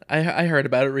 I heard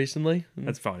about it recently.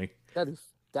 That's funny.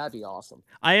 That'd be awesome.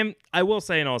 I will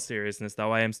say in all seriousness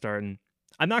though, I'm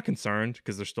not concerned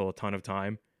because there's still a ton of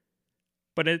time.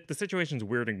 But the situation's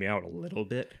weirding me out a little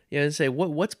bit. Yeah, I'd say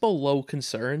what's below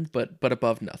concerned, but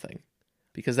above nothing,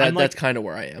 because that's kind of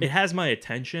where I am. It has my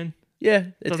attention. Yeah,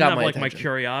 it's got my attention. My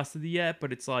curiosity yet,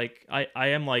 but it's like I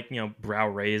am brow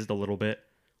raised a little bit.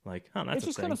 Like, oh, that's it's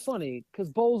just kind of funny because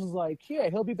Bowles is like, yeah,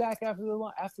 he'll be back after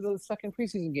the second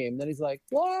preseason game. And then he's like,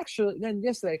 well, actually, then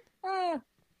yesterday, I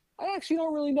actually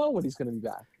don't really know when he's going to be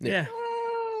back. Yeah.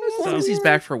 As long as he's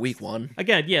back for week 1.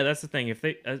 Again, yeah, that's the thing. If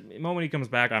the moment he comes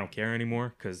back, I don't care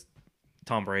anymore because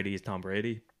Tom Brady is Tom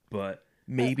Brady. But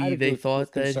maybe they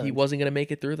thought that he wasn't going to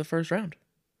make it through the first round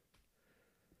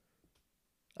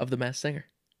of The Masked Singer.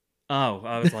 Oh,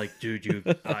 I was like, dude, you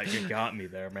got me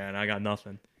there, man. I got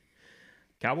nothing.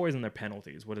 Cowboys and their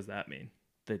penalties. What does that mean?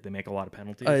 They make a lot of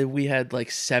penalties? We had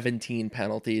 17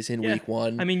 penalties in week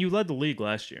 1. I mean, you led the league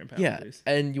last year in penalties.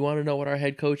 Yeah, and you want to know what our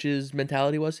head coach's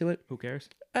mentality was to it? Who cares?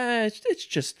 It's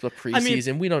just the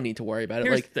preseason. We don't need to worry about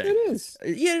it. It is.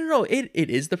 Yeah, no, it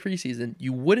is the preseason.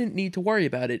 You wouldn't need to worry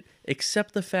about it,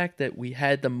 except the fact that we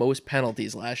had the most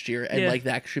penalties last year, and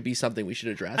that should be something we should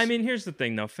address. I mean, here's the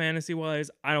thing, though. Fantasy-wise,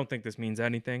 I don't think this means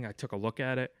anything. I took a look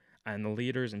at it, and the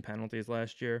leaders in penalties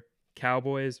last year: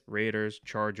 Cowboys, Raiders,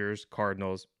 Chargers,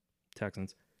 Cardinals,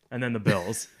 Texans, and then the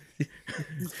Bills.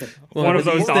 One of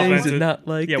those offenses, not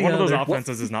like one of those other.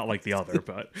 offenses is not like the other,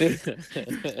 but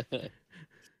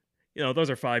those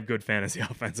are 5 good fantasy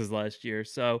offenses last year.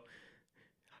 So,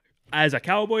 as a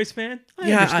Cowboys fan,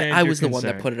 I was the one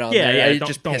that put it on there. It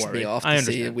just pissed me off to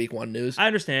see in Week 1 news. I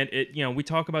understand it. We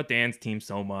talk about Dan's team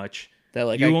so much. That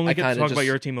like you only get to talk about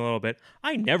your team a little bit.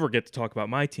 I never get to talk about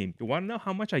my team. You want to know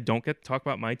how much I don't get to talk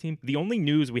about my team? The only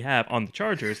news we have on the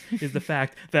Chargers is the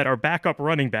fact that our backup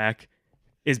running back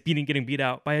is getting beat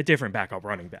out by a different backup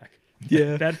running back.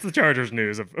 Yeah. That's the Chargers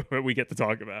news of what we get to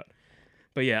talk about.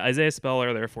 But yeah, Isaiah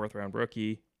Spiller, their 4th-round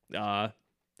rookie.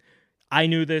 I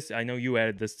knew this. I know you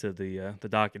added this to the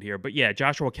docket here. But yeah,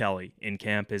 Joshua Kelly in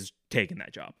camp is taking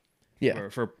that job. Yeah.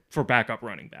 For backup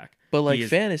running back. But like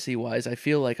fantasy-wise, I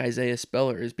feel like Isaiah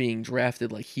Spiller is being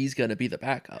drafted like he's going to be the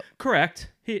backup. Correct.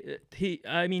 He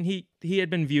had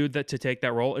been viewed to take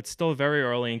that role. It's still very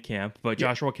early in camp, but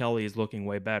Joshua Kelly is looking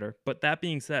way better. But that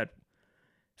being said,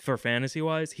 for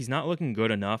fantasy-wise, he's not looking good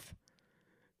enough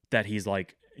that he's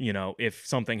like, if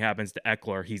something happens to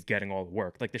Eckler, he's getting all the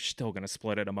work. Like, they're still going to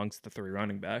split it amongst the 3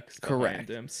 running backs. Correct.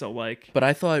 Him. So, like... But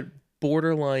I thought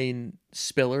borderline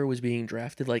Spiller was being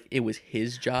drafted like it was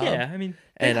his job. Yeah, I mean...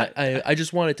 And I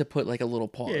just wanted to put, like, a little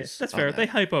pause. Yeah, that's fair.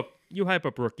 That. You hype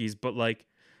up rookies, but, like,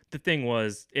 the thing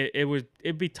was,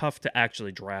 it'd be tough to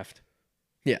actually draft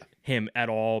him at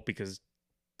all because,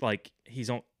 like,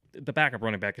 the backup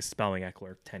running back is spelling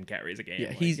Eckler 10 carries a game.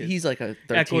 Yeah, he's like a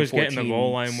 13, Eckler's 14 getting the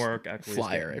goal line work. Eckler's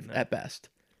flyer at best.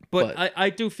 But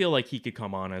I do feel like he could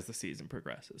come on as the season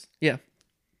progresses. Yeah.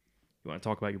 You want to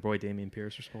talk about your boy Dameon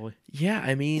Pierce or Spoley? Yeah,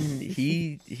 I mean,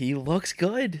 he looks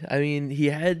good. I mean, he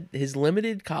had his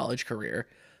limited college career,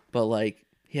 but like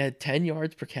he had 10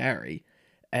 yards per carry.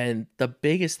 And the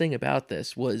biggest thing about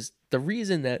this was the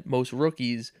reason that most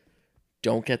rookies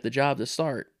don't get the job to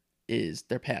start is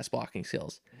their pass blocking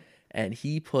skills. And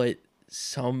he put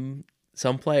some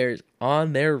players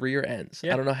on their rear ends.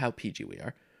 Yeah. I don't know how PG we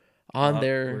are.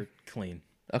 We're clean.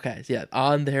 Okay, yeah,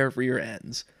 on their rear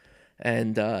ends.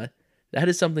 And that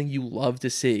is something you love to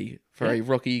see for a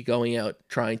rookie going out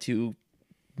trying to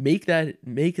make that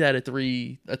a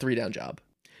three down job.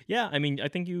 Yeah, I mean, I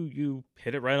think you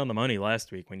hit it right on the money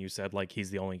last week when you said like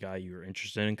he's the only guy you were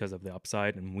interested in because of the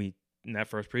upside, and in that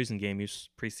first preseason game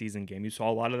you saw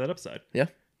a lot of that upside. Yeah.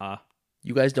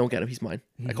 You guys don't get him. He's mine.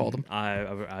 I called him.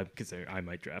 I consider I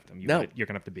might draft him. No, you're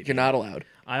gonna have to beat me. You're not allowed.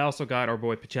 I also got our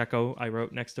boy Pacheco. I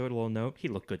wrote next to it a little note. He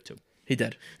looked good too. He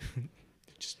did.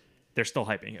 They're still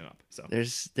hyping him up. So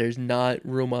there's not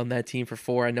room on that team for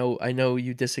 4. I know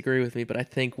you disagree with me, but I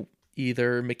think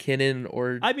either McKinnon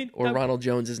or Ronald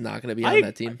Jones is not going to be on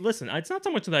that team. Listen, it's not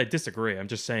so much that I disagree. I'm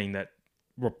just saying that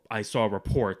I saw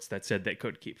reports that said they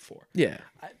could keep 4. Yeah.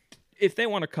 If they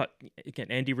want to cut, again,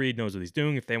 Andy Reid knows what he's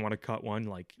doing. If they want to cut one,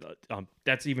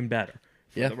 that's even better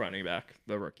for the running back,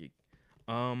 the rookie.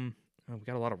 We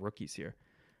got a lot of rookies here.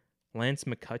 Lance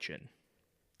McCutcheon.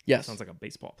 Yes. Sounds like a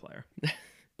baseball player.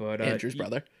 But Andrew's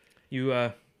brother.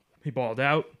 He balled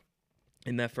out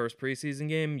in that first preseason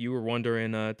game. You were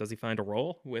wondering, does he find a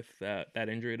role with that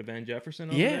injury to Van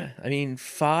Jefferson? Yeah, I mean,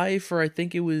 5 for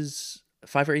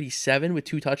 87 with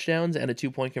 2 touchdowns and a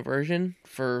 2-point conversion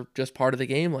for just part of the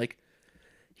game. Like,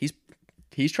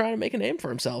 he's trying to make a name for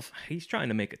himself. He's trying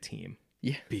to make a team.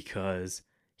 Yeah, because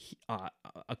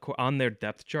on their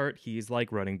depth chart, he's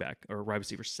like running back or wide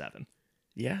receiver 7.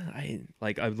 Yeah, I'm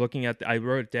looking at. I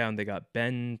wrote it down. They got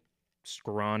Ben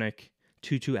Skoranek,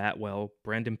 Tutu Atwell,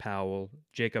 Brandon Powell,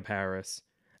 Jacob Harris,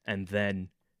 and then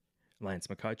Lance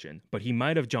McCutcheon. But he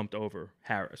might have jumped over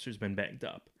Harris, who's been banged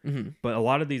up. Mm-hmm. But a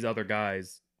lot of these other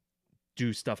guys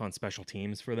do stuff on special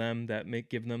teams for them that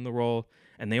give them the role,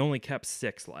 and they only kept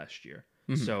 6 last year.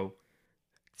 Mm-hmm. So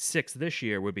 6 this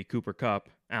year would be Cooper Kupp,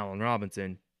 Allen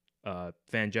Robinson,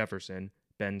 Van Jefferson,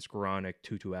 Ben Skoranek,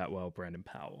 Tutu Atwell, Brandon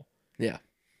Powell. Yeah.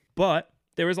 But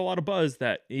there was a lot of buzz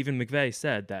that even McVay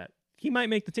said that he might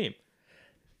make the team.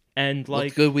 And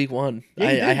looked good week 1. Yeah,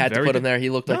 I had to put him there.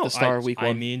 He looked like the star week 1.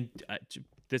 I mean,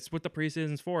 that's what the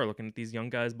preseason's for, looking at these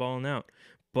young guys balling out.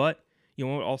 But you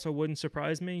know what also wouldn't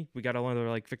surprise me? We got another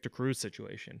like Victor Cruz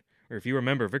situation. Or if you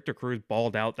remember, Victor Cruz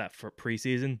balled out that for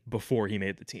preseason before he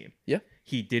made the team. Yeah.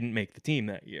 He didn't make the team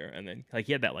that year. And then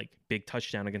he had that like big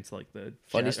touchdown against like the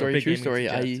funny story, true story.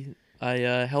 I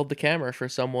held the camera for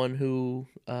someone who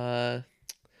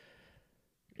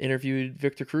interviewed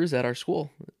Victor Cruz at our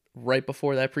school right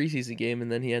before that preseason game,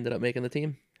 and then he ended up making the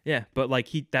team. Yeah, but like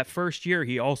that first year,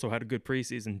 he also had a good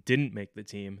preseason, didn't make the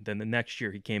team. Then the next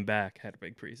year, he came back, had a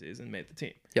big preseason, made the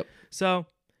team. Yep. So,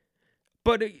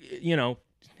 but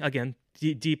again,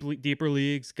 deeper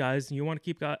leagues, guys, you want to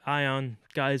keep an eye on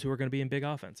guys who are going to be in big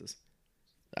offenses.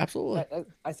 Absolutely.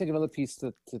 I think another piece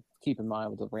to keep in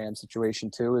mind with the Rams situation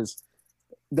too is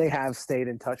they have stayed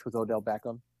in touch with Odell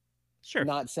Beckham. Sure.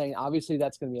 Not saying obviously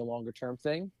that's going to be a longer term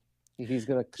thing. He's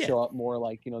going to show up more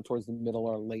like towards the middle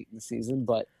or late in the season.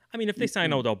 But I mean, if they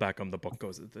sign Odell Beckham, the book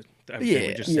goes everything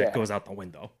we just said goes out the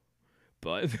window.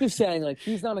 But just saying, like,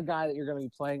 he's not a guy that you're going to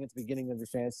be playing at the beginning of your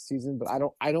fantasy season. But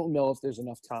I don't know if there's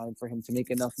enough time for him to make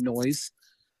enough noise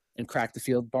and crack the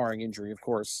field, barring injury, of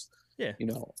course. Yeah.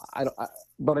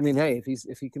 But I mean, hey,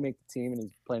 if he can make the team and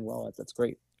he's playing well, that's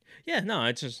great. Yeah, no,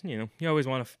 it's just you always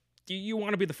want to. You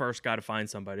want to be the first guy to find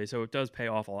somebody, so it does pay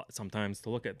off a lot sometimes to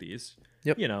look at these.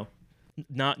 Yep.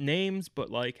 Not names, but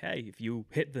like, hey, if you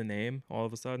hit the name, all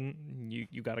of a sudden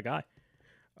you got a guy.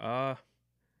 I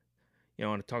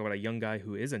want to talk about a young guy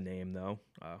who is a name though.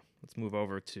 Let's move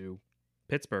over to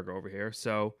Pittsburgh over here.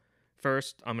 So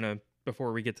first,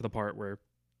 before we get to the part where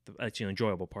the actually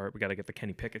enjoyable part, we got to get the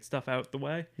Kenny Pickett stuff out the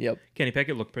way. Yep. Kenny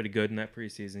Pickett looked pretty good in that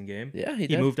preseason game. Yeah, he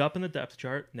did. He moved up in the depth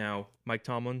chart. Now, Mike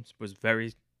Tomlin was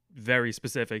very, very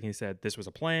specific. He said this was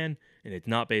a plan, and it's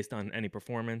not based on any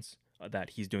performance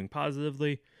that he's doing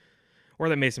positively or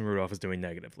that Mason Rudolph is doing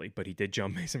negatively. But he did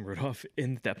jump Mason Rudolph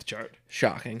in the depth chart.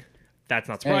 Shocking. That's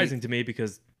not surprising to me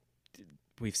because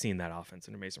we've seen that offense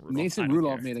under Mason Rudolph. Mason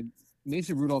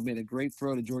Rudolph made a great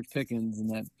throw to George Pickens in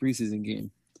that preseason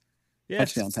game. Yeah.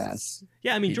 Touchdown pass.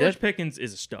 Yeah, I mean, George Pickens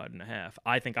is a stud and a half.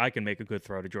 I think I can make a good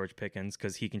throw to George Pickens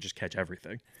because he can just catch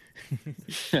everything.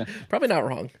 Probably not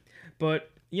wrong.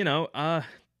 But,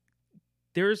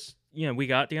 there's, we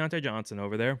got Deontay Johnson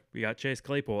over there. We got Chase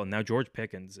Claypool, and now George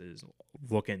Pickens is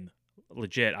looking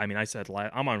legit. I mean,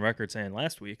 I'm on record saying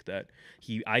last week that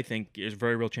I think there's a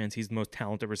very real chance he's the most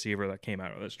talented receiver that came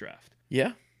out of this draft.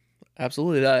 Yeah,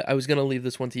 absolutely. I was going to leave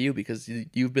this one to you because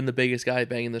you've been the biggest guy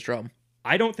banging this drum.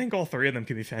 I don't think all three of them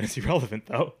can be fantasy relevant,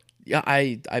 though. Yeah,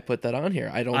 I put that on here.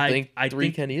 I don't think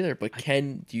three can either. But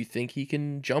do you think he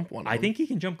can jump one? I think he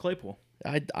can jump Claypool.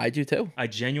 I do too. I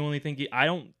genuinely think I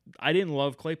didn't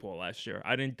love Claypool last year.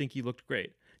 I didn't think he looked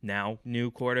great. Now,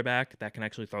 new quarterback that can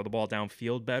actually throw the ball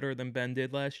downfield better than Ben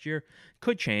did last year.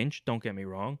 Could change, don't get me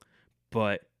wrong.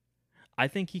 But I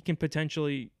think he can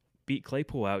potentially beat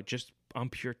Claypool out just on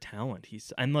pure talent.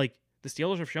 The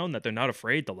Steelers have shown that they're not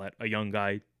afraid to let a young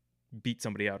guy beat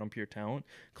somebody out on pure talent.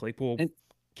 Claypool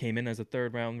came in as a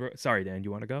third round. Sorry, Dan,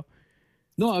 you want to go?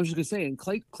 No, I was just gonna say, and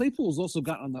Claypool's also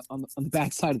got on the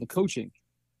backside of the coaching.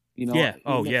 Yeah.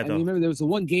 Oh, yeah. I remember there was the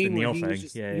one game where he was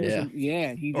just, he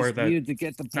needed to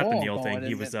get the ball. Not the Neil thing.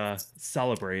 He was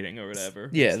celebrating or whatever.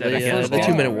 Yeah, the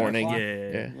 2-minute warning.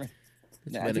 Yeah.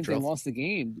 I think they lost the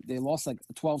game. They lost like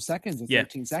 12 seconds or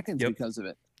 13 seconds because of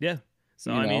it. Yeah.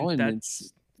 So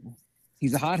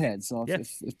he's a hothead. So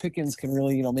if Pickens can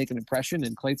really, make an impression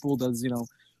and Claypool does,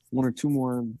 one or two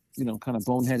more, kind of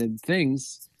boneheaded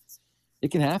things,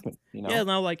 it can happen. Yeah.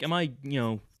 Now, am I,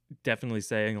 definitely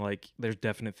saying there's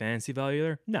definite fantasy value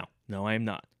there? No, I am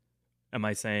not. Am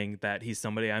I saying that he's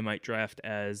somebody I might draft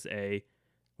as a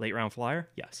late round flyer?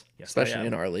 Yes, especially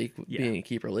in our league, being a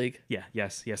keeper league. Yeah,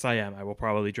 yes, I am. I will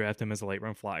probably draft him as a late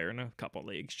round flyer in a couple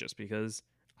leagues just because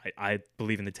I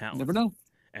believe in the talent. Never know.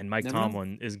 And Mike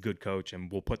Tomlin is a good coach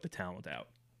and will put the talent out.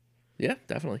 Yeah,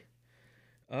 definitely.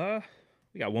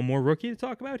 We got one more rookie to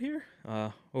talk about here.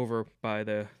 Over by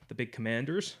the big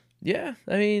Commanders. Yeah,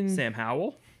 I mean Sam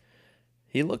Howell.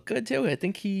 He looked good too. I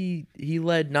think he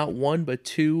led not one but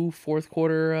two fourth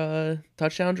quarter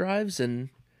touchdown drives, and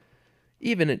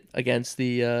even against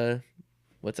the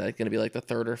what's that going to be, like the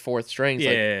third or fourth strings?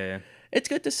 Yeah, it's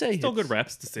good to say. Still good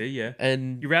reps to see. Yeah,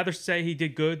 and you'd rather say he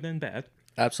did good than bad.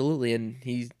 Absolutely, and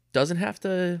he doesn't have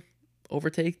to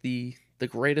overtake the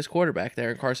greatest quarterback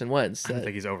there in Carson Wentz. I don't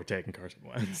think he's overtaking Carson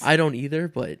Wentz. I don't either,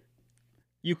 but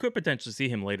you could potentially see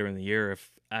him later in the year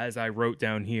if, as I wrote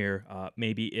down here,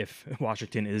 maybe if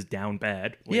Washington is down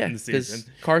bad late in the season.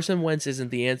 Because Carson Wentz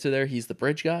isn't the answer there. He's the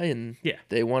bridge guy, and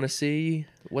they want to see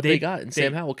what they got. And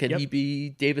Sam Howell, can he be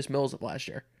Davis Mills of last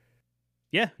year?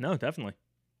 Yeah, no, definitely.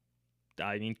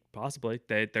 I mean, possibly.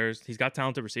 He's got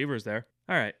talented receivers there.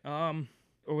 All right.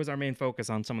 What was our main focus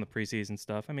on some of the preseason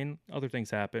stuff? I mean, other things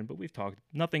happened, but we've talked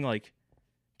nothing like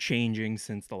changing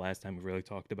since the last time we really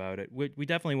talked about it. We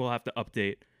definitely will have to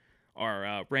update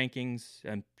our rankings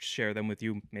and share them with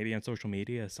you, maybe on social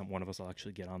media. One of us will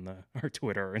actually get on our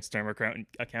Twitter or Instagram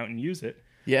account and use it.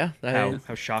 Yeah.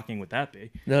 How shocking would that be?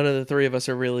 None of the three of us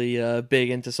are really big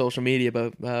into social media,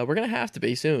 but we're going to have to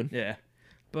be soon. Yeah.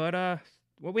 But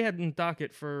what we had in the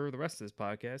docket for the rest of this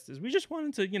podcast is we just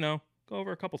wanted to, go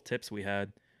over a couple tips we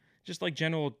had. Just like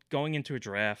general going into a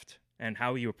draft and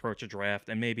how you approach a draft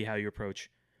and maybe how you approach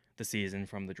the season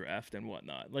from the draft and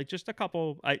whatnot. Like just a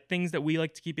couple things that we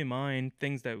like to keep in mind,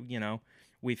 things that,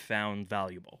 we found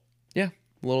valuable. Yeah,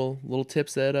 little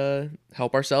tips that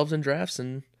help ourselves in drafts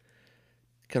and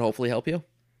can hopefully help you.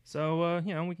 So,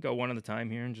 we can go one at a time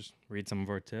here and just read some of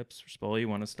our tips. Spolly, you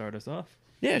want to start us off?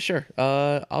 Yeah, sure.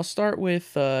 I'll start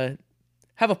with have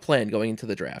a plan going into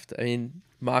the draft. I mean,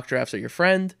 mock drafts are your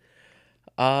friend.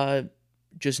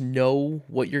 Just know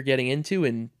what you're getting into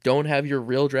and don't have your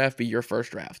real draft be your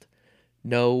first draft.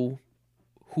 Know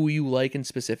who you like in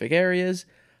specific areas.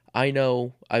 I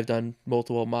know I've done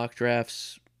multiple mock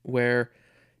drafts where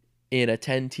in a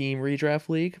 10-team redraft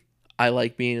league, I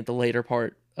like being at the later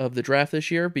part of the draft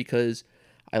this year because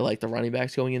I like the running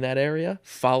backs going in that area,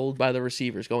 followed by the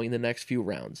receivers going in the next few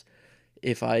rounds.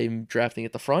 If I'm drafting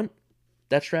at the front,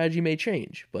 that strategy may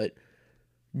change, but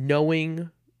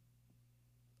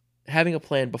having a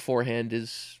plan beforehand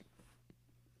is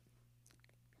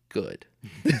good.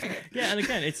 Yeah, and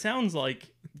again, it sounds like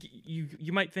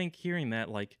you might think hearing that,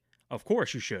 like, of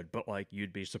course you should, but like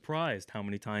you'd be surprised how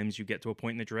many times you get to a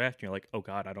point in the draft and you're like, oh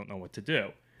God, I don't know what to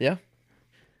do. Yeah.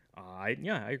 I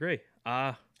agree.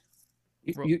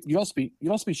 You'd also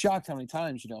be shocked how many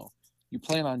times you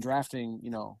plan on drafting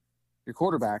your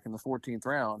quarterback in the 14th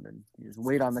round and you just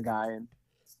wait on the guy and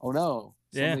oh no,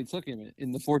 somebody took him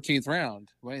in the 14th round.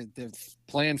 Wait, the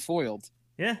plan foiled.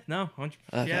 Yeah, no,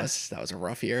 that was a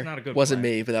rough year. It's not a good Wasn't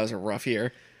plan. me, but that was a rough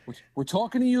year. We're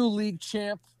talking to you, league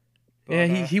champ. But,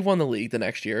 yeah, he won the league the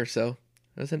next year, so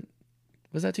was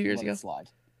that 2 years ago? Slide.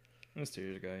 It was 2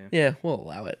 years ago, yeah. Yeah, we'll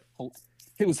allow it.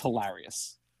 It was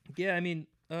hilarious. Yeah, I mean,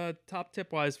 top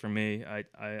tip wise for me,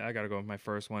 I gotta go with my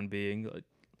first one being,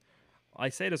 I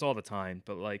say this all the time,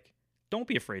 but like, don't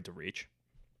be afraid to reach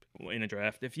in a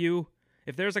draft.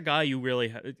 If there's a guy you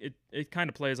really, it kind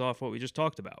of plays off what we just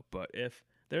talked about, but if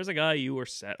there's a guy you were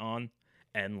set on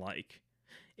and like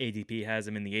ADP has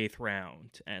him in the 8th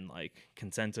round and like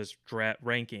consensus draft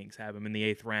rankings have him in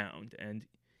the 8th round, and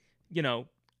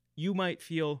you might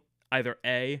feel either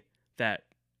A, that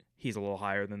he's a little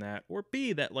higher than that, or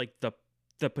B, that like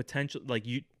the potential, like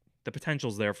the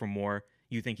potential's there for more.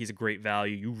 You think he's a great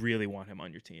value. You really want him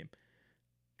on your team.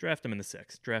 Draft him in the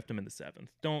 6th. Draft him in the 7th.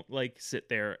 Don't like sit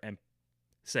there and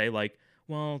say like,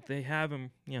 well, they have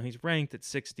him. He's ranked at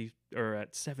 60 or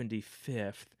at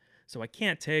 75th, so I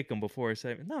can't take him before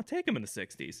 7. No, take him in the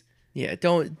 60s. Yeah,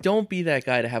 don't be that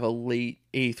guy to have a late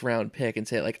 8th round pick and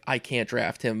say like I can't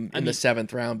draft him in the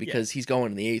 7th round because he's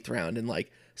going in the 8th round and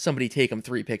like somebody take him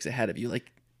 3 picks ahead of you.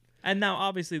 Like, and now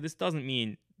obviously this doesn't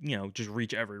mean just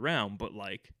reach every round, but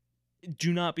like,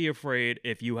 do not be afraid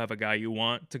if you have a guy you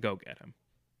want to go get him.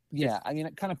 Yeah, I mean,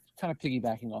 kind of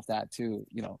piggybacking off that too.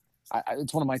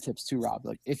 It's one of my tips too, Rob.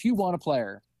 Like, if you want a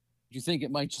player, you think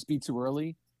it might just be too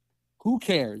early. Who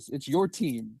cares? It's your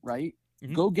team, right?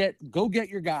 Mm-hmm. Go get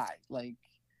your guy. Like,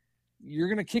 you're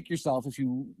gonna kick yourself if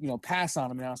you pass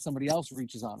on him and now somebody else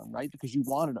reaches on him, right? Because you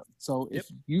wanted him. So if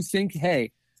you think,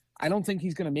 hey, I don't think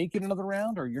he's gonna make it another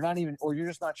round, or you're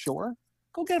just not sure,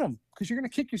 go get him, because you're gonna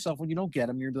kick yourself when you don't get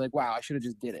him. You're gonna be like, wow, I should have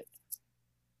just did it.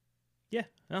 Yeah,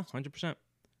 no, 100%.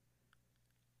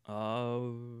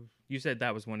 You said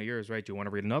that was one of yours, right? Do you want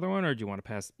to read another one, or do you want to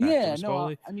pass back to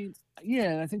Spoley? I mean,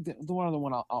 and I think the one other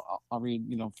one I'll read,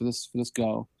 for this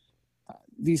go.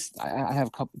 I have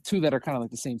two that are kind of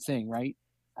like the same thing, right?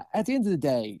 At the end of the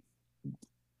day,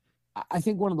 I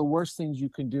think one of the worst things you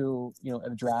can do, in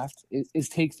a draft is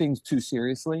take things too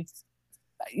seriously.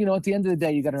 At the end of the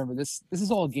day, you got to remember this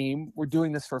is all a game. We're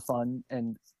doing this for fun.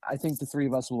 And I think the three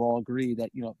of us will all agree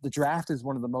that, the draft is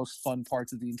one of the most fun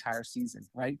parts of the entire season,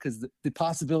 right? Because the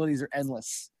possibilities are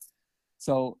endless.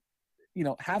 So,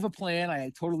 have a plan.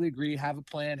 I totally agree. Have a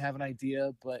plan, have an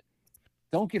idea, but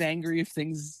don't get angry if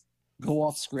things go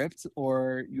off script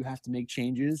or you have to make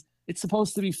changes. It's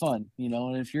supposed to be fun,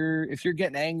 and if you're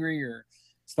getting angry or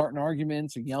starting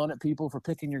arguments or yelling at people for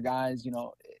picking your guys,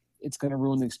 it's going to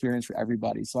ruin the experience for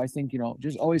everybody. So I think,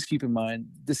 just always keep in mind,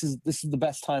 this is the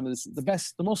best time of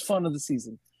the most fun of the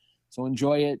season. So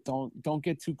enjoy it. Don't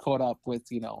get too caught up with,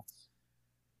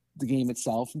 the game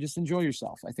itself, and just enjoy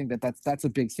yourself. I think that's a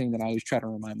big thing that I always try to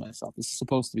remind myself. This is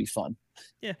supposed to be fun.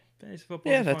 Yeah.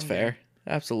 Yeah, that's fair. Game.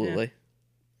 Absolutely.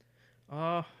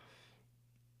 Yeah.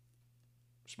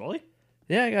 Smalley?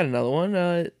 Yeah, I got another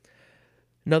one.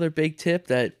 Another big tip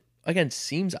that, again,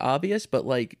 seems obvious, but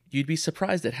like you'd be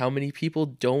surprised at how many people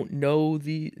don't know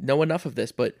enough of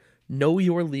this, but know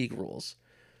your league rules.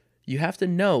 You have to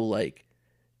know, like,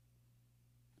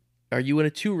 are you in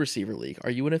a 2-receiver league?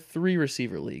 Are you in a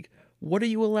 3-receiver league? What are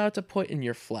you allowed to put in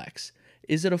your flex?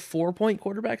 Is it a 4-point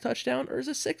quarterback touchdown or is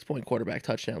it a 6-point quarterback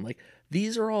touchdown? Like,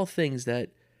 these are all things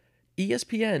that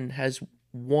ESPN has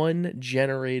one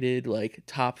generated like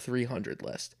top 300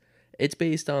 list. It's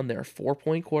based on their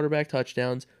 4-point quarterback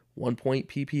touchdowns, 1-point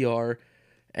PPR,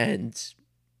 and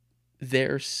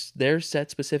their set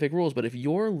specific rules. But if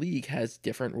your league has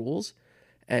different rules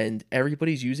and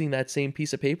everybody's using that same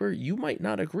piece of paper, you might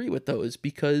not agree with those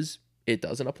because it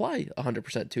doesn't apply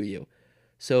 100% to you.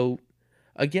 So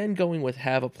again, going with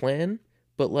have a plan,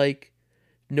 but like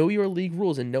know your league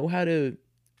rules and know how to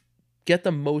get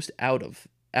the most out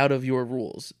of your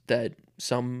rules that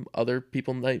some other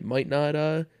people might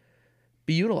not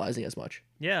be utilizing as much.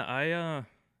 Yeah,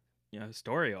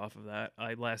 story off of that.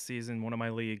 Last season, one of my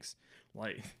leagues,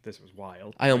 like, this was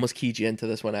wild. I almost keyed you into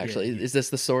this one, actually. Yeah, is this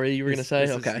the story you were going to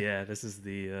say? Okay. This is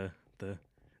the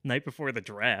night before the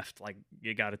draft. Like,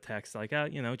 you got a text, like,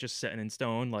 just setting in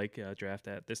stone, like, draft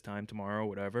at this time tomorrow,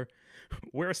 whatever.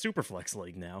 We're a Superflex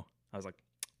league now. I was like,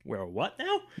 we're a what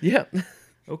now? Yeah.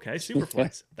 Okay,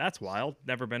 Superflex. That's wild.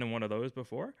 Never been in one of those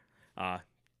before.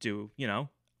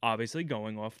 Obviously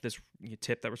going off this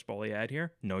tip that Rispoli had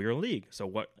here, know your league.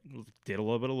 So did a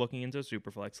little bit of looking into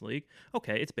Superflex league.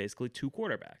 Okay, it's basically 2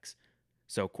 quarterbacks.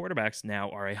 So quarterbacks now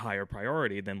are a higher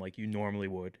priority than like you normally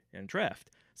would in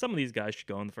draft. Some of these guys should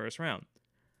go in the first round.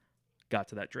 Got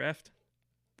to that draft.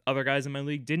 Other guys in my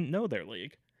league didn't know their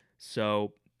league.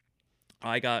 So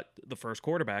I got the first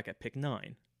quarterback at pick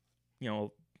 9.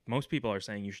 Most people are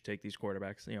saying you should take these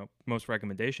quarterbacks, most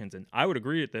recommendations. And I would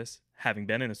agree with this, having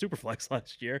been in a Superflex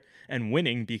last year and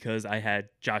winning because I had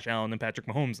Josh Allen and Patrick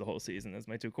Mahomes the whole season as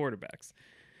my 2 quarterbacks.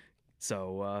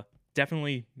 So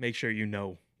definitely make sure you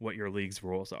know what your league's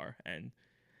rules are. And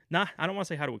I don't want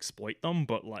to say how to exploit them,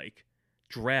 but like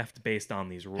draft based on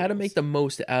these rules. How to make the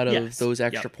most out of those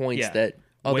extra points that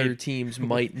other teams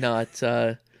might not...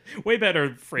 Way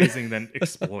better phrasing than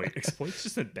exploit. Exploit's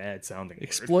just a bad sounding word.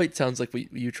 Exploit sounds like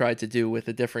what you tried to do with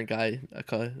a different guy.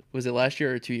 Was it last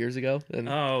year or 2 years ago?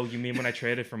 Oh, you mean when I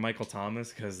traded for Michael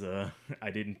Thomas because I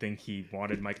didn't think he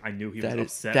wanted Mike. I knew he was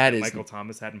upset that Michael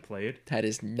Thomas hadn't played. That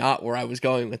is not where I was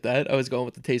going with that. I was going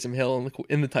with the Taysom Hill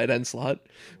in the tight end slot.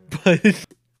 But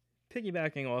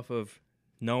piggybacking off of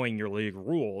knowing your league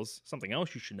rules, something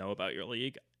else you should know about your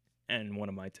league, and one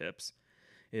of my tips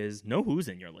is know who's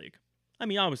in your league. I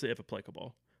mean, obviously, if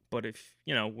applicable. But if,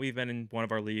 we've been in one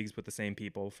of our leagues with the same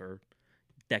people for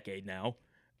a decade now,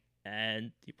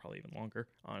 and probably even longer,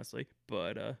 honestly.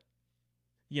 But,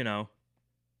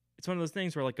 it's one of those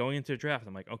things where, like, going into a draft,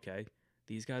 I'm like, okay,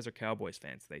 these guys are Cowboys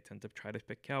fans. They tend to try to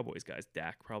pick Cowboys guys.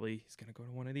 Dak probably is going to go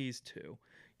to one of these two.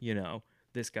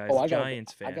 This guy's a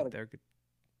Giants fan. They're good.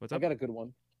 What's up? I got a good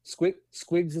one.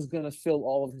 Squiggs is going to fill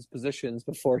all of his positions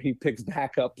before he picks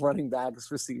back up running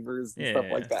backs, receivers, and stuff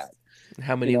like that.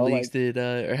 How many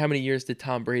or how many years did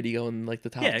Tom Brady go in like the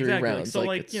top 3 rounds? So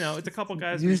it's a couple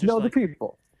guys. You just know the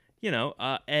people.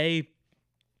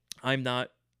 I'm not,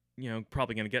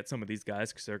 probably going to get some of these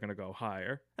guys because they're going to go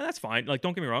higher, and that's fine. Like,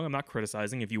 don't get me wrong, I'm not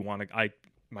criticizing if you want to.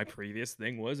 My previous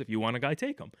thing was if you want a guy,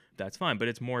 take him. That's fine, but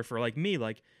it's more for like me,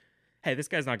 like, hey, this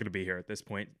guy's not going to be here at this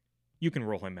point. You can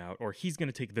roll him out, or he's going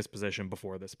to take this position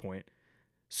before this point.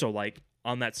 So, like,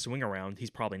 on that swing around, he's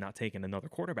probably not taking another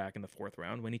quarterback in the 4th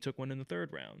round when he took one in the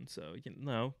 3rd round. So,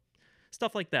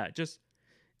 stuff like that. Just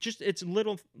it's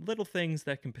little things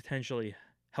that can potentially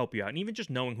help you out, and even just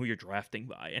knowing who you're drafting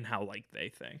by and how like they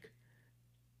think.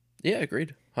 Yeah,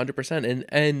 agreed, 100%.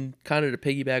 And kind of to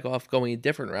piggyback off going a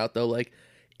different route though, like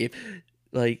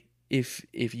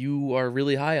if you are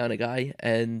really high on a guy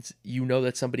and you know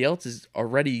that somebody else has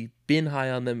already been high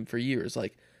on them for years,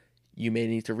 like you may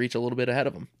need to reach a little bit ahead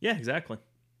of them. Yeah, exactly.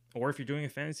 Or if you're doing a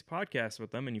fantasy podcast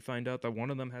with them and you find out that one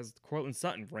of them has Courtland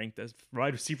Sutton ranked as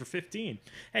wide receiver 15,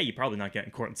 hey, you're probably not getting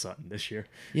Courtland Sutton this year.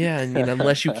 Yeah, I mean,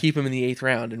 unless you keep him in the 8th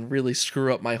round and really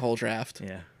screw up my whole draft.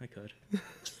 Yeah, I could.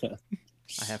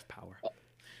 I have power.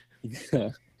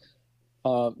 So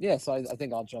I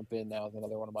think I'll jump in now with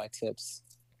another one of my tips.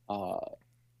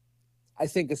 I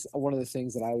think it's one of the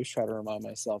things that I always try to remind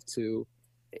myself too,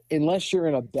 unless you're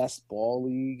in a best ball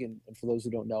league, and for those who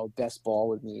don't know, best ball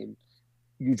would mean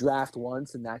you draft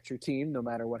once and that's your team. No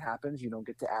matter what happens, you don't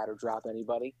get to add or drop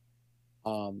anybody.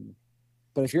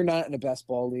 But if you're not in a best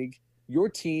ball league, your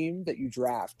team that you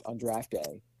draft on draft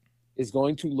day is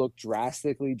going to look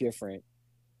drastically different.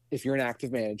 If you're an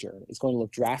active manager, it's going to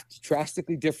look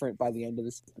drastically different by the end of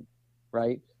the season,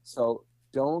 right? So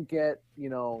don't get,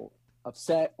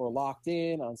 upset or locked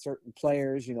in on certain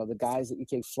players, the guys that you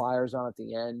take flyers on at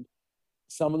the end.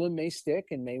 Some of them may stick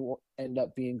and may end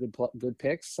up being good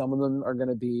picks. Some of them are going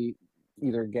to be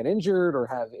either get injured or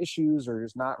have issues or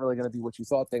just not really going to be what you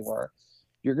thought they were.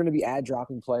 You're going to be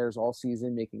dropping players all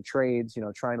season, making trades,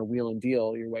 trying to wheel and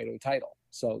deal your way to a title.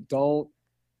 So don't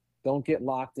get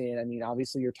locked in. I mean,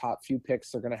 obviously your top few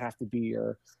picks are going to have to be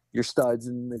your your studs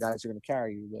and the guys who are going to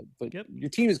carry you. But Yep. your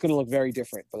team is going to look very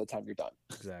different by the time you're done.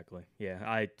 Exactly.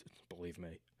 Yeah, believe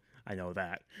me, I know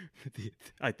that.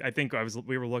 I think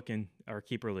we were looking our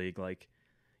keeper league, like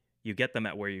you get them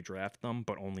at where you draft them,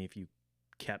 but only if you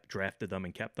drafted them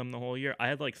and kept them the whole year. I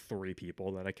had like 3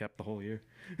 people that I kept the whole year.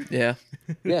 Yeah.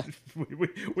 Yeah.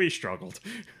 we struggled.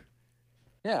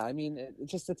 Yeah, I mean,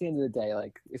 just at the end of the day,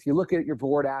 like if you look at your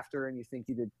board after and you think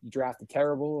you drafted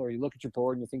terrible, or you look at your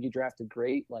board and you think you drafted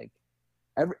great, like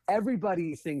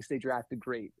everybody thinks they drafted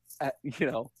great,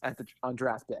 on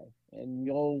draft day, and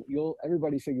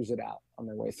everybody figures it out on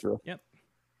their way through. Yep,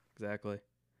 exactly.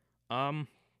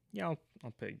 Yeah,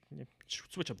 I'll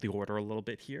switch up the order a little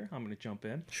bit here. I'm gonna jump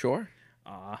in. Sure.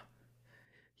 My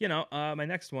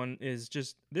next one is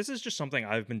this is just something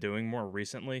I've been doing more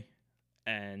recently,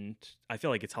 and I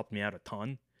feel like it's helped me out a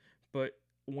ton. But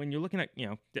when you're looking at,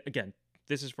 again,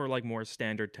 this is for like more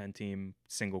standard 10-team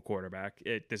single quarterback.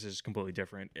 This is completely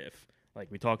different if, like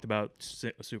we talked about,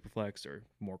 superflex or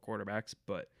more quarterbacks.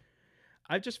 But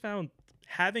I've just found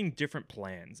having different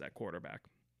plans at quarterback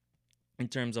in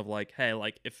terms of like, hey,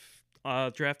 like if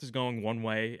draft is going one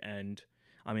way and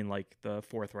I'm in like the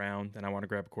 4th round and I want to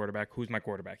grab a quarterback, who's my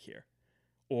quarterback here?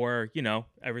 Or,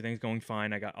 everything's going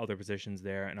fine. I got other positions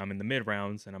there and I'm in the mid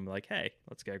rounds and I'm like, hey,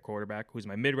 let's get a quarterback. Who's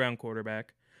my mid round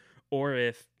quarterback? Or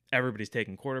if everybody's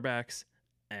taking quarterbacks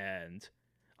and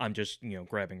I'm just,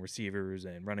 grabbing receivers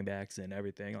and running backs and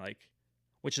everything, like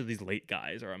which of these late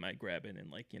guys am I grabbing in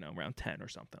like, round 10 or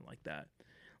something like that?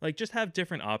 Like just have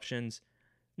different options.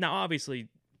 Now, obviously,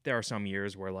 there are some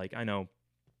years where like I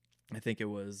think it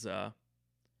was a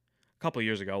couple of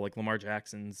years ago, like Lamar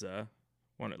Jackson's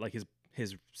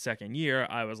his second year,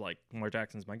 I was like, Lamar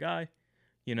Jackson's my guy,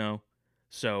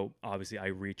 So obviously I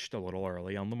reached a little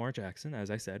early on Lamar Jackson.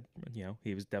 As I said,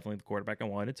 he was definitely the quarterback I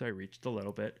wanted, so I reached a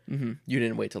little bit. Mm-hmm. You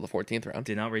didn't wait till the 14th round.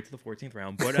 Did not wait till the 14th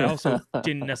round, but I also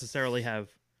didn't necessarily have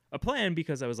a plan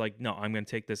because I was like, no, I'm going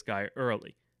to take this guy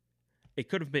early. It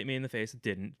could have bit me in the face. It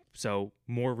didn't. So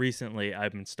more recently,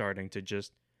 I've been starting to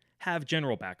just have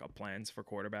general backup plans for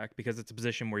quarterback because it's a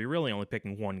position where you're really only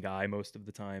picking one guy most of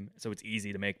the time. So it's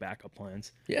easy to make backup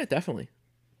plans. Yeah, definitely.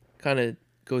 Kind of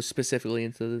goes specifically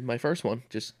into my first one.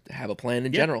 Just have a plan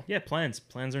in general. Yeah, plans.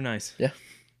 Plans are nice. Yeah.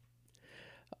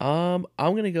 I'm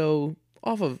going to go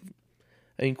off of,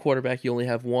 quarterback, you only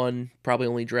have one, probably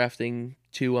only drafting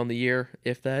 2 on the year,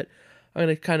 if that. I'm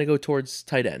going to kind of go towards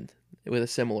tight end with a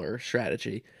similar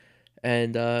strategy.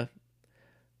 And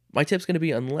my tip's going to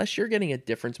be, unless you're getting a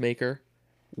difference maker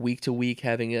week to week,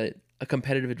 having a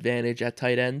competitive advantage at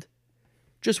tight end,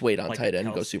 just wait on like tight end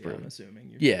and go super. I'm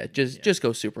assuming. Just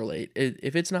go super late.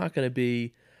 If it's not going to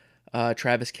be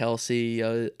Travis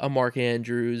Kelce, a Mark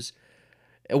Andrews,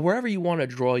 wherever you want to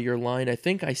draw your line, I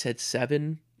think I said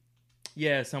 7.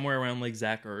 Yeah, somewhere around like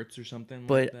Zach Ertz or something.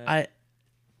 But like that.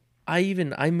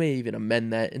 I may even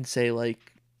amend that and say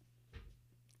like,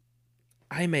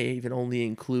 I may even only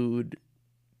include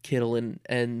Kittle and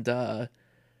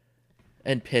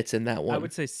Pitts in that one. I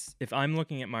would say if I'm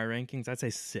looking at my rankings, I'd say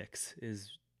 6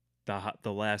 is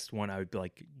the last one I would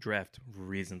like draft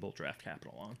reasonable draft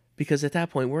capital on. Because at that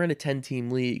point, we're in a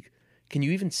 10-team league. Can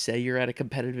you even say you're at a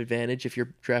competitive advantage if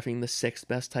you're drafting the 6th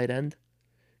best tight end?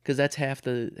 Because that's half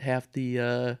the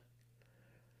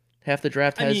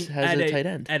draft has a tight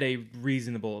end at a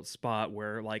reasonable spot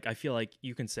where like I feel like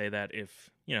you can say that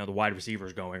if the wide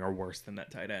receivers going are worse than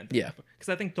that tight end. Yeah, because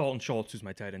I think Dalton Schultz, who's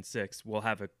my tight end 6, will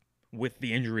have with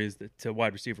the injuries to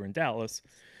wide receiver in Dallas,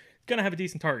 gonna have a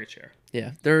decent target share.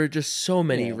 Yeah, there are just so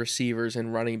many receivers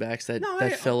and running backs that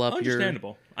fill up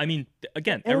understandable. I mean,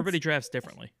 again, everybody drafts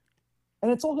differently.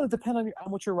 And it's all going to depend on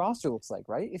what your roster looks like,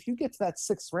 right? If you get to that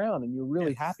 6th round and you're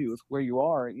really happy with where you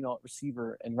are,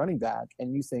 receiver and running back,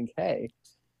 and you think, hey,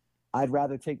 I'd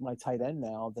rather take my tight end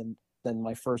now than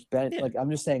my first bench. Yeah. Like I'm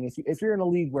just saying, if you're in a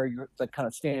league where you're like kind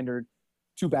of standard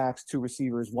 2 backs, 2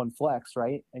 receivers, 1 flex,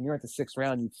 right? And you're at the 6th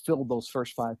round, you've filled those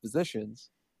first 5 positions.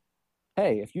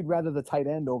 Hey, if you'd rather the tight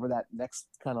end over that next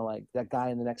kind of like that guy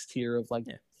in the next tier of like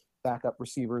backup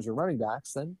receivers or running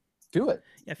backs, then do it.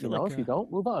 Yeah, I feel like if you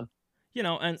don't, move on.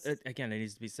 And again, it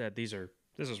needs to be said, this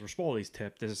is Rispoli's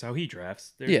tip. This is how he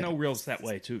drafts. There's no real set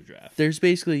way to draft. There's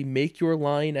basically make your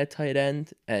line at tight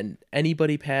end, and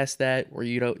anybody past that where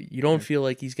you don't feel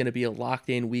like he's going to be a locked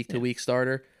in week to week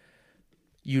starter,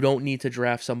 you don't need to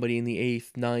draft somebody in the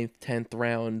 8th, 9th, 10th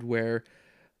round where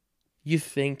you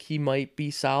think he might be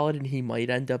solid and he might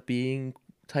end up being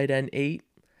tight end 8.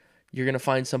 You're going to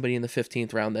find somebody in the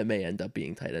 15th round that may end up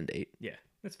being tight end 8. Yeah,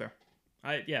 that's fair.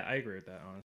 I agree with that,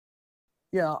 honestly.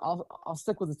 Yeah, I'll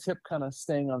stick with the tip, kind of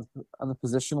staying on the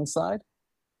positional side.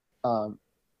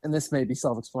 and this may be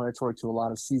self-explanatory to a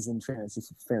lot of seasoned fantasy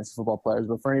football players,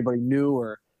 but for anybody new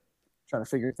or trying to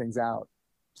figure things out,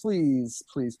 please,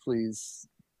 please, please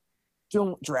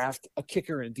don't draft a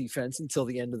kicker and defense until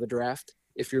the end of the draft.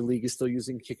 If your league is still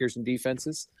using kickers and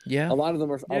defenses, Yeah, a lot of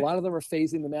them are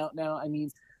phasing them out now. I mean,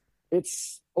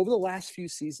 it's over the last few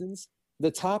seasons,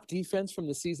 the top defense from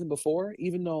the season before,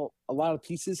 even though a lot of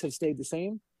pieces have stayed the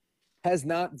same, has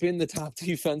not been the top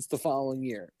defense the following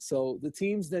year. So the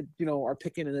teams that, are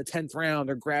picking in the 10th round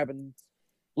are grabbing,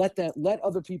 let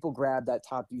other people grab that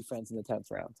top defense in the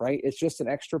 10th round, right? It's just an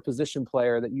extra position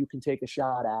player that you can take a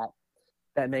shot at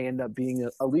that may end up being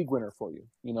a league winner for you.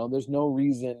 There's no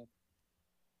reason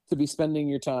to be spending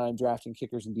your time drafting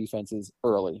kickers and defenses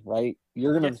early, right?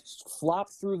 You're going to flop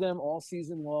through them all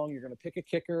season long. You're going to pick a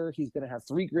kicker. He's going to have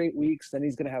 3 great weeks. Then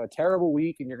he's going to have a terrible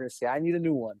week, and you're going to say, I need a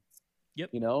new one. Yep.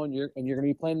 And you're going to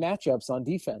be playing matchups on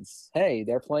defense. Hey,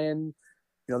 they're playing,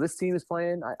 this team is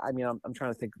playing. I'm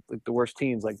trying to think like the worst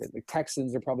teams. Like the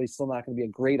Texans are probably still not going to be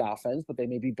a great offense, but they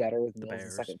may be better with Mills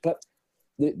in second. But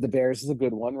the Bears is a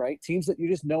good one, right? Teams that you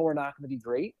just know are not going to be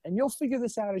great, and you'll figure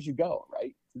this out as you go,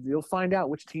 right? You'll find out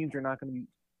which teams are not going to be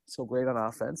so great on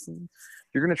offense, and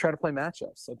you're going to try to play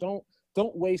matchups. So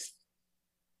don't waste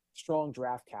strong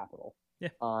draft capital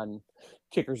on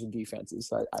kickers and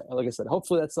defenses. Like I said,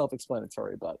 hopefully that's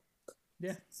self-explanatory, but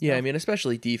yeah. I mean,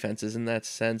 especially defenses in that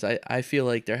sense. I feel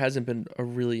like there hasn't been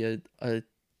a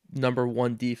number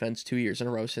one defense 2 years in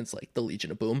a row since like the Legion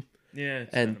of Boom. Yeah,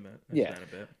 it's been a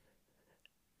bit.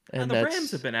 And the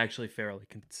Rams have been actually fairly,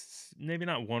 maybe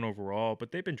not one overall,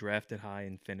 but they've been drafted high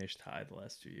and finished high the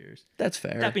last 2 years. That's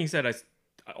fair. That being said, I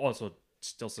also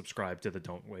still subscribe to the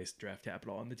don't waste draft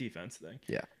capital on the defense thing.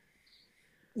 Yeah.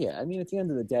 Yeah, I mean, at the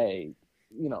end of the day,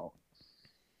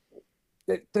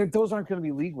 those aren't going to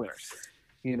be league winners,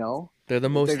 They're the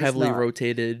most heavily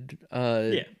rotated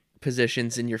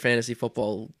positions in your fantasy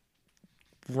football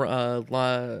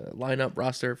lineup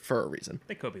roster for a reason.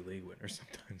 They could be league winners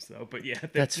sometimes, though. But yeah,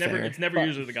 that's fair. It's never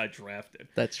usually the guy drafted.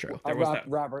 That's true.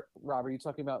 Robert, are you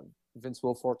talking about Vince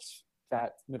Wilfork's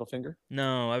fat middle finger?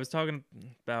 No, I was talking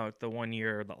about the 1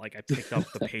 year that I picked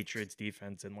up the Patriots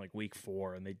defense in week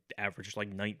 4, and they averaged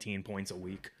 19 points a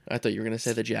week. I thought you were gonna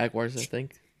say the Jaguars. I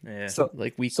think. Yeah. So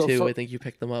week 2, I think you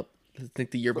picked them up. I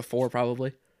think the year before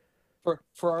probably.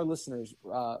 For our listeners,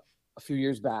 a few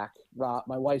years back, Rob,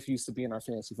 my wife used to be in our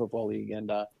fantasy football league, and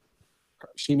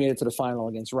she made it to the final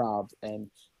against Rob.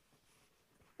 And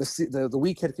the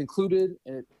week had concluded,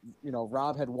 and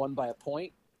Rob had won by a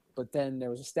point, but then there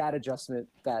was a stat adjustment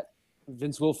that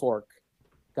Vince Wilfork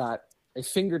got a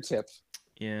fingertip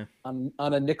on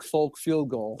a Nick Folk field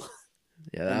goal.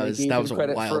 Yeah, that was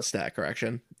a wild stat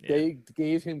correction. They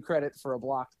gave him credit for a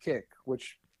blocked kick,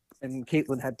 and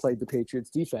Caitlin had played the Patriots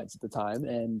defense at the time,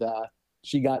 and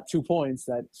she got 2 points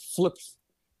that flipped.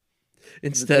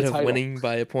 Instead of winning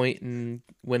by a point and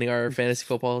winning our fantasy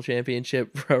football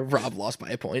championship, Rob lost by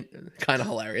a point. Kind of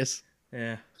hilarious.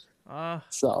 Yeah.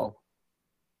 So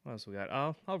what else we got?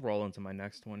 I'll roll into my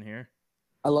next one here.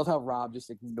 I love how Rob just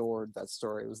ignored that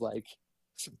story. It was like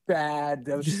bad.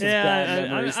 That was just bad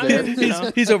memories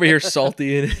there. He's over here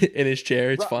salty in his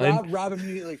chair. It's fine. Rob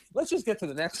immediately, let's just get to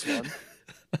the next one.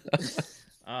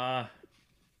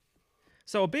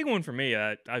 So a big one for me,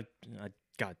 I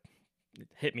got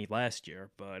hit me last year,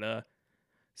 but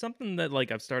something that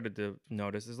I've started to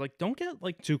notice is don't get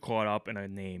too caught up in a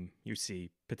name you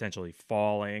see potentially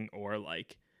falling, or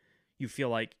you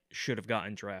feel should have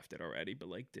gotten drafted already but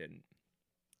didn't.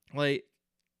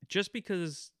 Just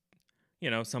because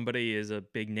somebody is a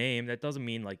big name, that doesn't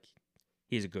mean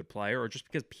he's a good player, or just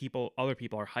because other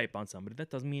people are hype on somebody, that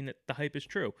doesn't mean that the hype is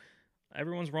true.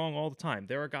 Everyone's wrong all the time.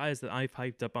 There are guys that I've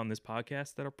hyped up on this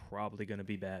podcast that are probably going to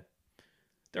be bad.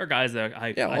 There are guys that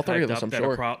I've hyped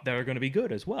up that are going to be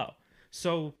good as well.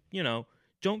 So,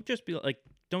 don't just be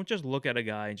don't just look at a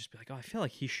guy and just be oh, I feel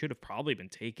like he should have probably been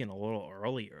taken a little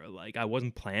earlier. I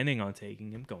wasn't planning on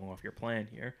taking him, going off your plan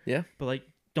here. Yeah. But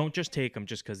don't just take him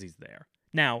just because he's there.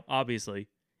 Now, obviously,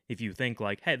 if you think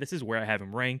hey, this is where I have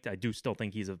him ranked, I do still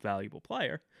think he's a valuable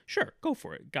player, sure, go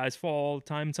for it. Guys fall all the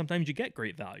time. Sometimes you get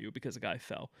great value because a guy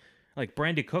fell.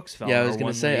 Brandon Cooks fell. Yeah, I was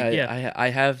going to say, I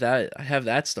have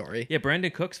that story. Yeah,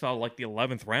 Brandon Cooks fell the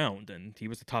 11th round, and he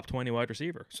was the top 20 wide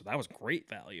receiver. So that was great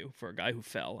value for a guy who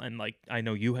fell. And I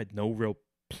know you had no real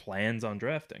plans on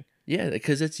drafting. Yeah,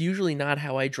 because it's usually not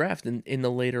how I draft in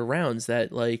the later rounds.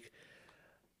 That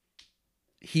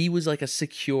he was a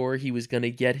secure, he was going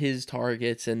to get his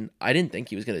targets, and I didn't think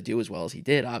he was going to do as well as he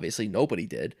did. Obviously, nobody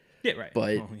did. Yeah, right.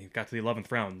 But he got to the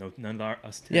 11th round. No, none of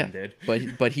us 10 did.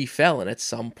 But he fell, and at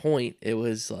some point it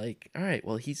was like, all right,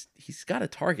 well he's got a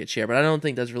target share, but I don't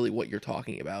think that's really what you're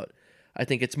talking about. I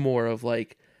think it's more of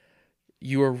like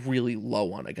you are really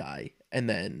low on a guy, and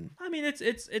then I mean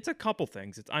it's a couple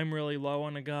things. It's I'm really low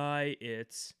on a guy.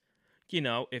 It's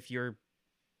if you're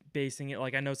basing it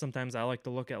like I know sometimes I like to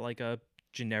look at like a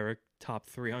generic top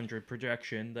 300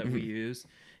 projection that we use.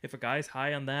 If a guy's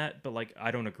high on that, but like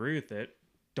I don't agree with it,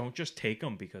 don't just take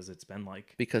him because it's been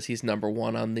like because he's number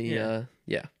one on the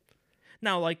yeah.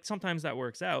 Now like sometimes that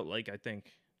works out. Like I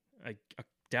think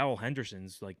Darrell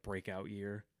Henderson's like breakout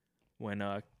year when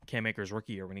Cam Akers'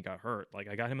 rookie year when he got hurt. Like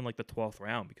I got him in like the 12th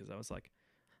round because I was like,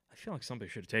 I feel like somebody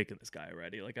should have taken this guy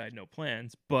already. Like I had no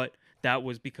plans, but that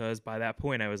was because by that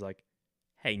point I was like,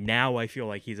 hey, now I feel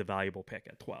like he's a valuable pick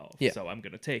at 12, so I'm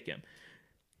gonna take him.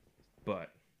 But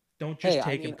don't just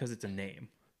take him because it's a name.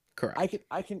 Correct.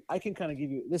 I can kind of give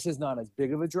you, this is not as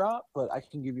big of a drop, but I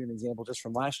can give you an example just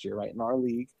from last year, right? In our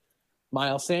league,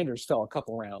 Miles Sanders fell a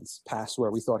couple rounds past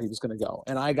where we thought he was going to go.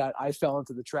 And I fell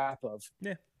into the trap of,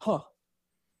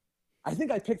 I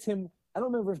think I picked him. I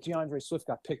don't remember if DeAndre Swift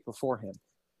got picked before him,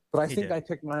 but I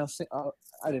picked Miles.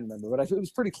 I didn't remember, but it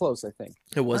was pretty close, I think.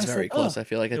 It was very close. I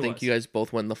feel like I think you guys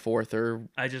both went in the 4th, or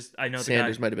I know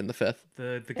Sanders might have been the 5th.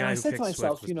 The guy who picked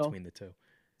Swift was between the two.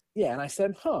 Yeah, and I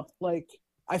said, like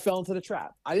I fell into the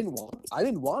trap. I didn't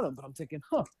want him, but I'm thinking,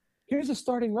 here's a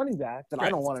starting running back that I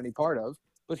don't want any part of,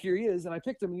 but here he is, and I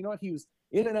picked him. And you know what? He was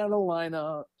in and out of the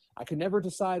lineup. I could never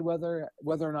decide whether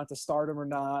or not to start him or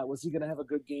not. Was he going to have a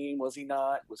good game? Was he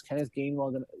not? Was Kenneth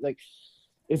Gainwell going to like?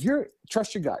 If you're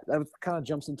trust your gut, that kind of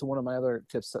jumps into one of my other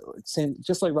tips. Same,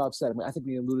 just like Rob said. I think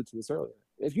we alluded to this earlier.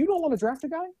 If you don't want to draft a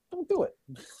guy, don't do it.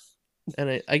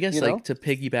 And I guess to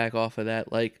piggyback off of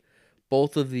that, like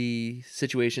both of the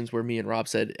situations where me and Rob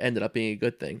said ended up being a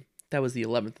good thing. That was the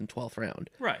 11th and 12th round.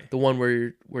 Right. The one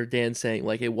where Dan's saying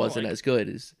like it wasn't as good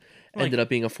as ended up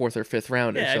being a 4th or 5th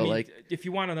rounder. Yeah, so I mean, like if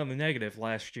you want another negative,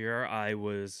 last year I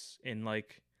was in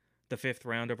like the 5th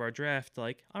round of our draft.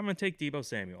 Like I'm gonna take Deebo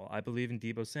Samuel. I believe in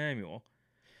Deebo Samuel.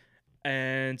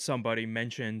 And somebody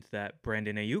mentioned that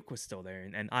Brandon Ayuk was still there,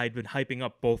 and I'd been hyping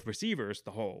up both receivers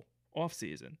the whole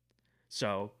offseason.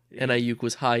 So and Ayuk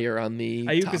was higher on the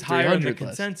Ayuk was higher on the list.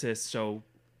 Consensus. So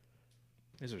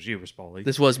this was you, Rispoli.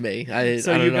 This was me. I don't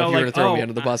know if you were like, going to throw me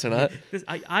under the bus or not.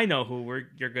 I know who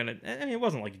you're gonna. I mean, it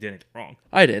wasn't like you did anything wrong.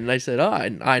 I didn't. I said,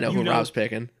 I know who Rob's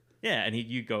picking. Yeah, and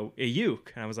you go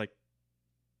Ayuk, and I was like,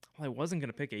 well, I wasn't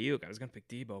gonna pick Ayuk. I was gonna pick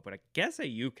Deebo, but I guess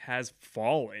Ayuk has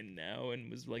fallen now and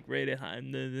was like rated high.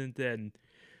 And then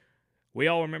we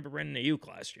all remember Brandon Ayuk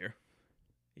last year.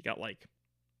 He got like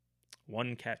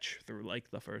one catch through like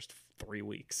the first 3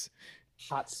 weeks.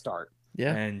 Hot start.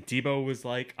 Yeah. And Deebo was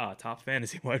like a top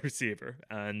fantasy wide receiver.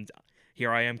 And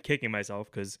here I am kicking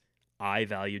myself because I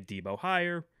valued Deebo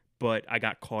higher, but I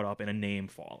got caught up in a name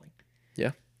falling.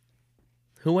 Yeah.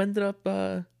 Who ended up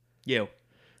you.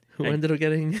 Who ended up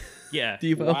getting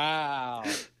Deebo? Wow.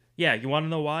 Yeah, you want to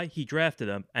know why? He drafted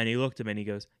him, and he looked at him, and he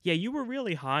goes, yeah, you were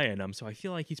really high on him, so I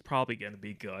feel like he's probably going to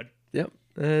be good. Yep.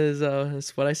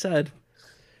 That's what I said.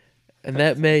 And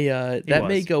that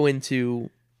may go into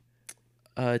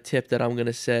a tip that I'm going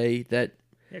to say that...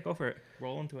 Yeah, go for it.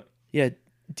 Roll into it. Yeah,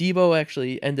 Deebo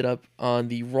actually ended up on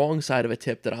the wrong side of a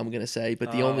tip that I'm going to say,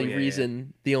 but the only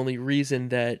reason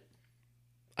that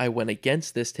I went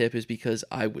against this tip is because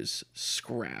I was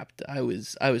scrapped. I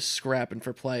was scrapping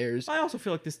for players. I also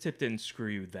feel like this tip didn't screw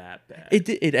you that bad.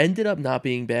 It ended up not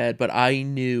being bad, but I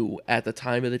knew at the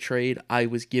time of the trade I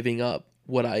was giving up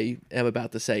what I am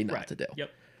about to say not to do.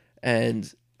 Yep.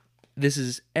 And this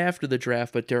is after the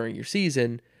draft, but during your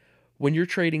season, when you're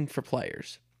trading for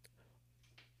players,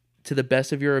 to the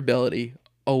best of your ability,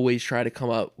 always try to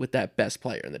come up with that best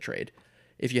player in the trade.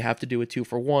 If you have to do a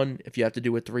 2-for-1, if you have to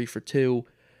do a 3-for-2,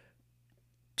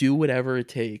 do whatever it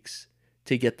takes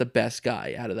to get the best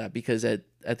guy out of that, because at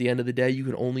the end of the day, you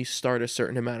can only start a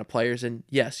certain amount of players. And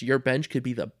yes, your bench could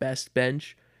be the best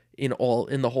bench in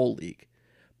the whole league.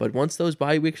 But once those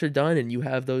bye weeks are done and you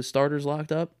have those starters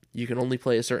locked up, you can only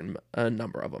play a certain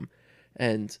number of them.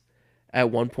 And at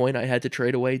one point, I had to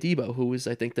trade away Deebo, who was,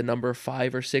 I think, the number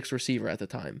 5 or 6 receiver at the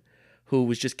time, who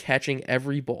was just catching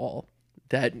every ball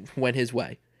that went his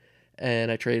way.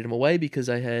 And I traded him away because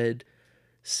I had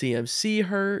CMC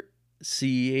hurt,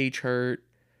 CEH hurt,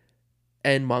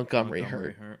 and Montgomery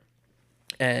hurt.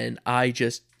 And I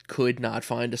just could not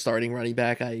find a starting running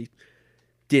back. I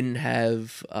didn't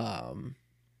have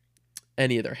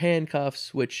any of their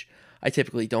handcuffs, which I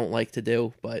typically don't like to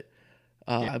do, but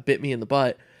bit me in the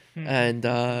butt. And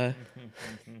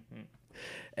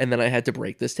And then I had to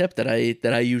break this tip that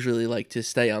I usually like to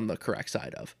stay on the correct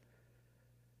side of.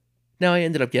 Now, I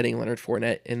ended up getting Leonard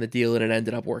Fournette in the deal, and it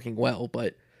ended up working well.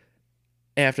 But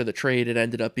after the trade, it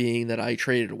ended up being that I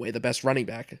traded away the best running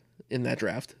back in that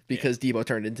draft because Debo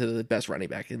turned into the best running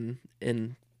back in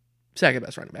second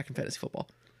best running back in fantasy football.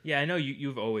 Yeah, I know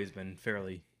you've always been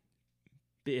fairly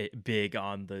big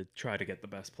on the try to get the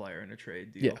best player in a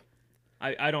trade deal. Yeah.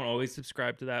 I don't always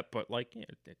subscribe to that, but like,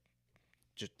 it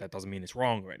just that doesn't mean it's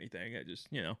wrong or anything. I just,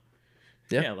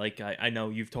 Yeah, like I know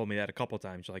you've told me that a couple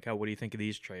times. You're like, oh, what do you think of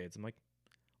these trades? I'm like,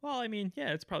 well, I mean,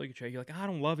 yeah, it's probably a good trade. You're like, I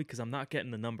don't love it because I'm not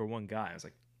getting the number one guy. I was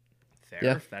like, fair.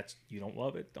 Yeah. If that's you don't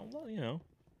love it, don't love.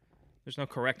 There's no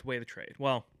correct way to trade.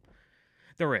 Well,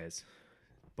 there is,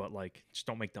 but like, just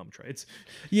don't make dumb trades.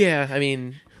 Yeah, I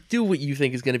mean, do what you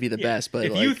think is going to be the best. But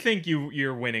if you think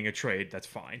you're winning a trade, that's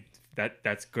fine.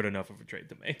 That's good enough of a trade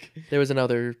to make. There was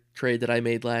another trade that I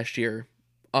made last year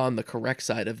on the correct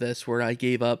side of this where I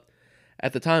gave up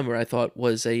at the time where I thought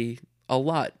was a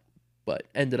lot, but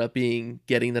ended up being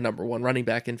getting the number one running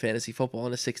back in fantasy football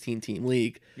in a 16-team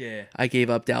league. Yeah. I gave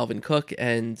up Dalvin Cook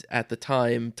and at the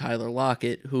time Tyler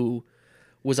Lockett, who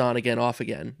was on again, off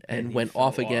again, and went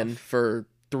off again for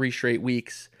 3 straight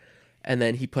weeks. And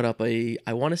then he put up I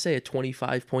want to say a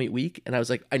 25-point week, and I was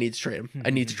like, I need to trade him.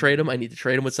 I need to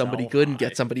trade him with somebody good and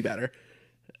get somebody better.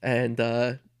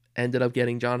 And ended up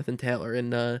getting Jonathan Taylor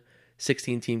in a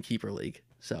 16-team keeper league.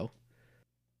 So,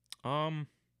 I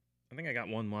think I got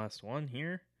one last one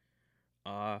here.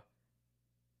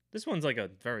 This one's like a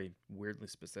very weirdly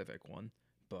specific one,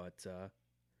 but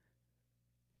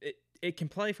it can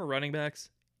play for running backs.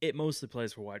 It mostly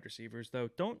plays for wide receivers, though.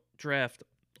 Don't draft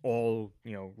all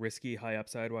risky high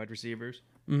upside wide receivers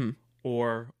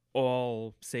or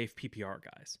all safe PPR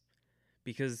guys,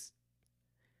 because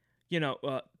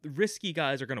risky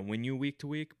guys are going to win you week to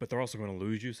week, but they're also going to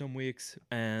lose you some weeks.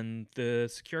 And the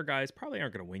secure guys probably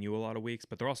aren't going to win you a lot of weeks,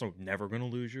 but they're also never going to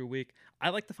lose you a week. I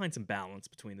like to find some balance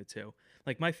between the two.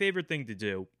 Like, my favorite thing to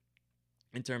do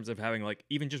in terms of having, like,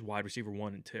 even just wide receiver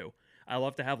 1 and 2, I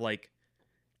love to have, like,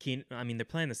 they're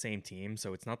playing the same team,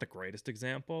 so it's not the greatest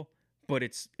example, but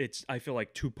it's I feel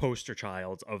like 2 poster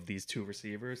childs of these 2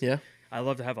 receivers. Yeah. I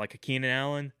love to have, like, a Keenan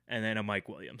Allen and then a Mike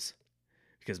Williams.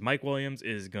 Because Mike Williams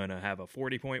is going to have a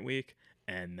 40-point week,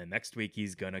 and the next week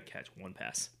he's going to catch 1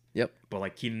 pass. Yep. But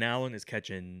like Keenan Allen is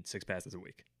catching 6 passes a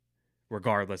week,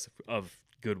 regardless of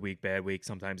good week, bad week.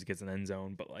 Sometimes he gets an end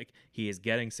zone, but like he is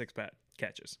getting 6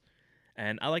 catches.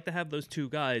 And I like to have those 2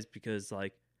 guys because,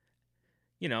 like,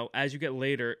 as you get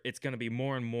later, it's going to be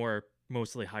more and more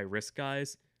mostly high-risk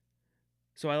guys.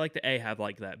 So I like to have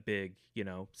like that big,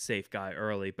 safe guy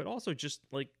early, but also just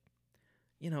like,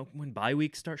 when bye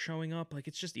weeks start showing up, like,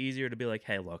 it's just easier to be like,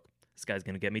 hey, look, this guy's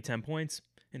going to get me 10 points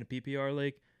in a PPR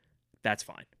league. That's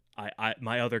fine.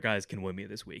 My other guys can win me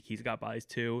this week. He's got buys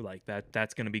too. Like,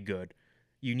 that's going to be good.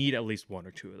 You need at least 1 or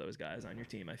 2 of those guys on your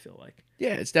team, I feel like.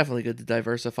 Yeah, it's definitely good to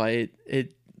diversify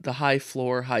it. The high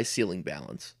floor, high ceiling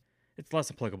balance. It's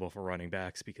less applicable for running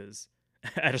backs because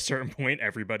at a certain point,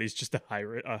 everybody's just a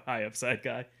high upside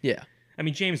guy. Yeah. I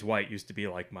mean, James White used to be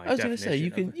like my. I was going to say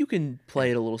you can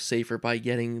play it a little safer by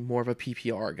getting more of a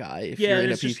PPR guy if you're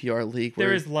in a PPR league.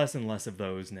 There is less and less of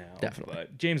those now. Definitely.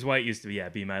 But James White used to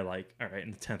be my like, all right,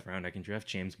 in the 10th round I can draft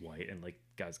James White and like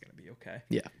guy's gonna be okay.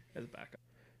 Yeah. As a backup.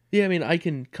 Yeah, I mean, I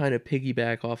can kind of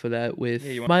piggyback off of that with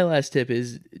my last tip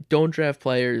is don't draft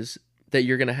players that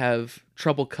you're gonna have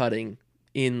trouble cutting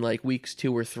in like weeks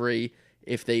 2 or 3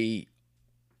 if they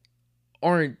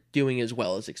aren't doing as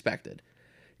well as expected.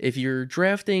 If you're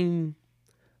drafting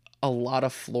a lot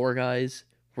of floor guys,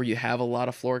 where you have a lot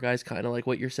of floor guys, kind of like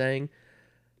what you're saying,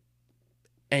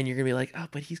 and you're going to be like, oh,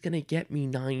 but he's going to get me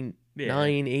 9,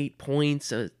 8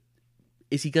 points.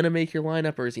 Is he going to make your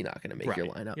lineup or is he not going to make your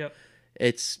lineup? Yep.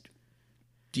 It's,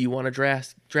 do you want to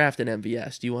draft an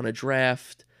MVS? Do you want to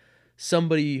draft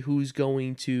somebody who's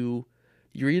going to,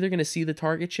 you're either going to see the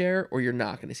target share or you're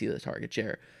not going to see the target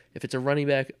share. If it's a running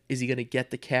back, is he going to get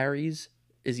the carries?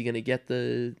 Is he going to get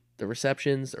the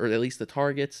receptions or at least the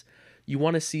targets? You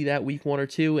want to see that week 1 or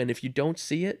 2, and if you don't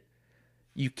see it,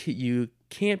 you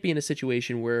can't be in a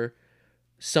situation where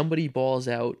somebody balls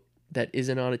out that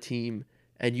isn't on a team,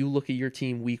 and you look at your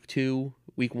team week 2,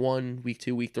 week 1, week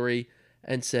 2, week 3,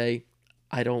 and say,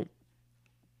 I don't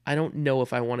know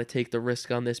if I want to take the risk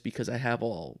on this because I have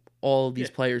all of these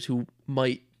players who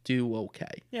might do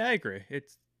okay. Yeah, I agree.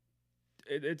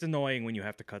 It's annoying when you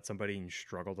have to cut somebody and you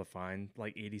struggle to find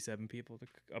like 87 people,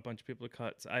 a bunch of people to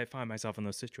cut. So I find myself in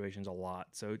those situations a lot.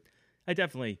 So I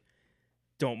definitely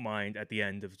don't mind at the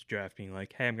end of the draft being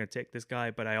like, hey, I'm going to take this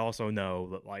guy. But I also know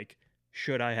that like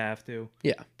should I have to?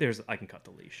 Yeah. I can cut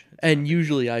the leash. And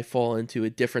usually I fall into a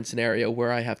different scenario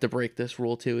where I have to break this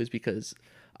rule too, is because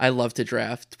I love to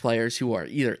draft players who are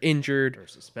either injured or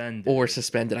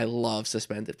suspended. I love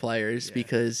suspended players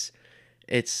because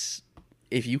it's,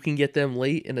 if you can get them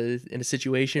late in a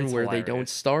situation where they don't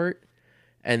start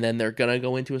and then they're gonna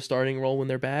go into a starting role when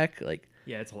they're back, like,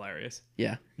 yeah, it's hilarious.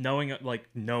 Yeah. Knowing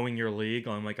your league,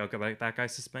 I'm like, okay, that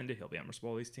guy's suspended. He'll be on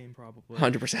Raspoli's team probably.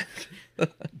 100%.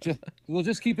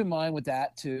 Just keep in mind with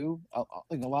that too.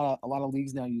 Like a lot of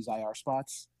leagues now use IR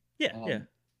spots. Yeah.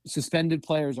 Suspended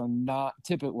players are not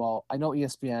typical. Well, I know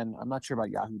ESPN. I'm not sure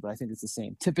about Yahoo, but I think it's the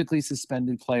same. Typically,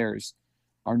 suspended players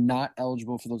are not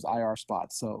eligible for those IR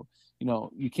spots. So,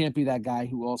 you can't be that guy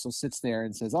who also sits there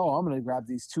and says, "Oh, I'm going to grab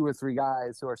these 2 or 3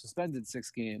 guys who are suspended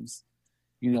 6 games."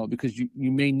 Because you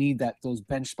may need those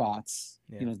bench spots,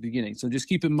 at the beginning. So just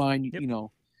keep in mind,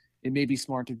 it may be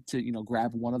smart to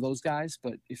grab one of those guys,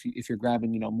 but if you're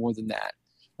grabbing, more than that,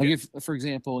 like if, for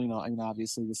example,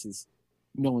 obviously this is,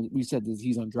 we said that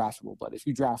he's undraftable, but if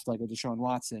you draft like a Deshaun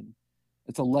Watson,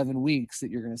 it's 11 weeks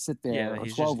that you're going to sit there, or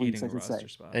 12 weeks, I should say.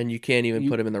 Spot. And you can't even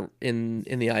put him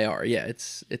in the IR. Yeah,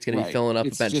 it's going to be filling up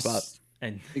a bench spot.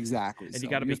 Exactly. And you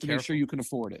got to be careful. Make sure you can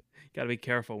afford it. Got to be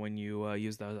careful when you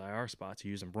use those IR spots.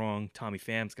 You use them wrong, Tommy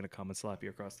Pham's going to come and slap you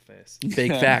across the face. Big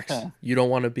facts. You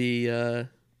don't want to be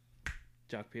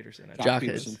Jock Peterson.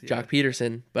 Jock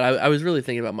Peterson. But I was really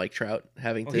thinking about Mike Trout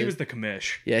having to. He was the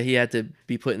commish. Yeah, he had to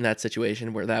be put in that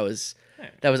situation where that was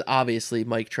obviously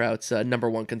Mike Trout's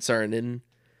number one concern in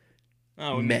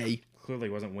May. Clearly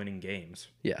wasn't winning games.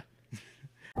 Yeah.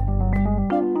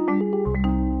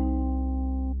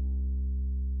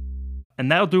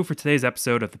 And that'll do for today's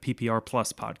episode of the PPR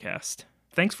Plus podcast.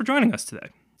 Thanks for joining us today.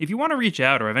 If you want to reach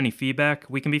out or have any feedback,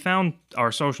 we can be found.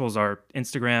 Our socials, our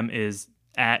Instagram is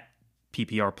at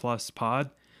PPR Plus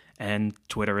Pod, and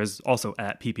Twitter is also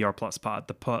at PPR Plus Pod.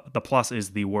 The plus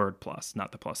is the word plus,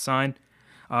 not the plus sign.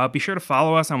 Be sure to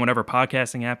follow us on whatever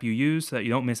podcasting app you use so that you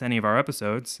don't miss any of our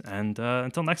episodes. And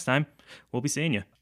until next time, we'll be seeing you.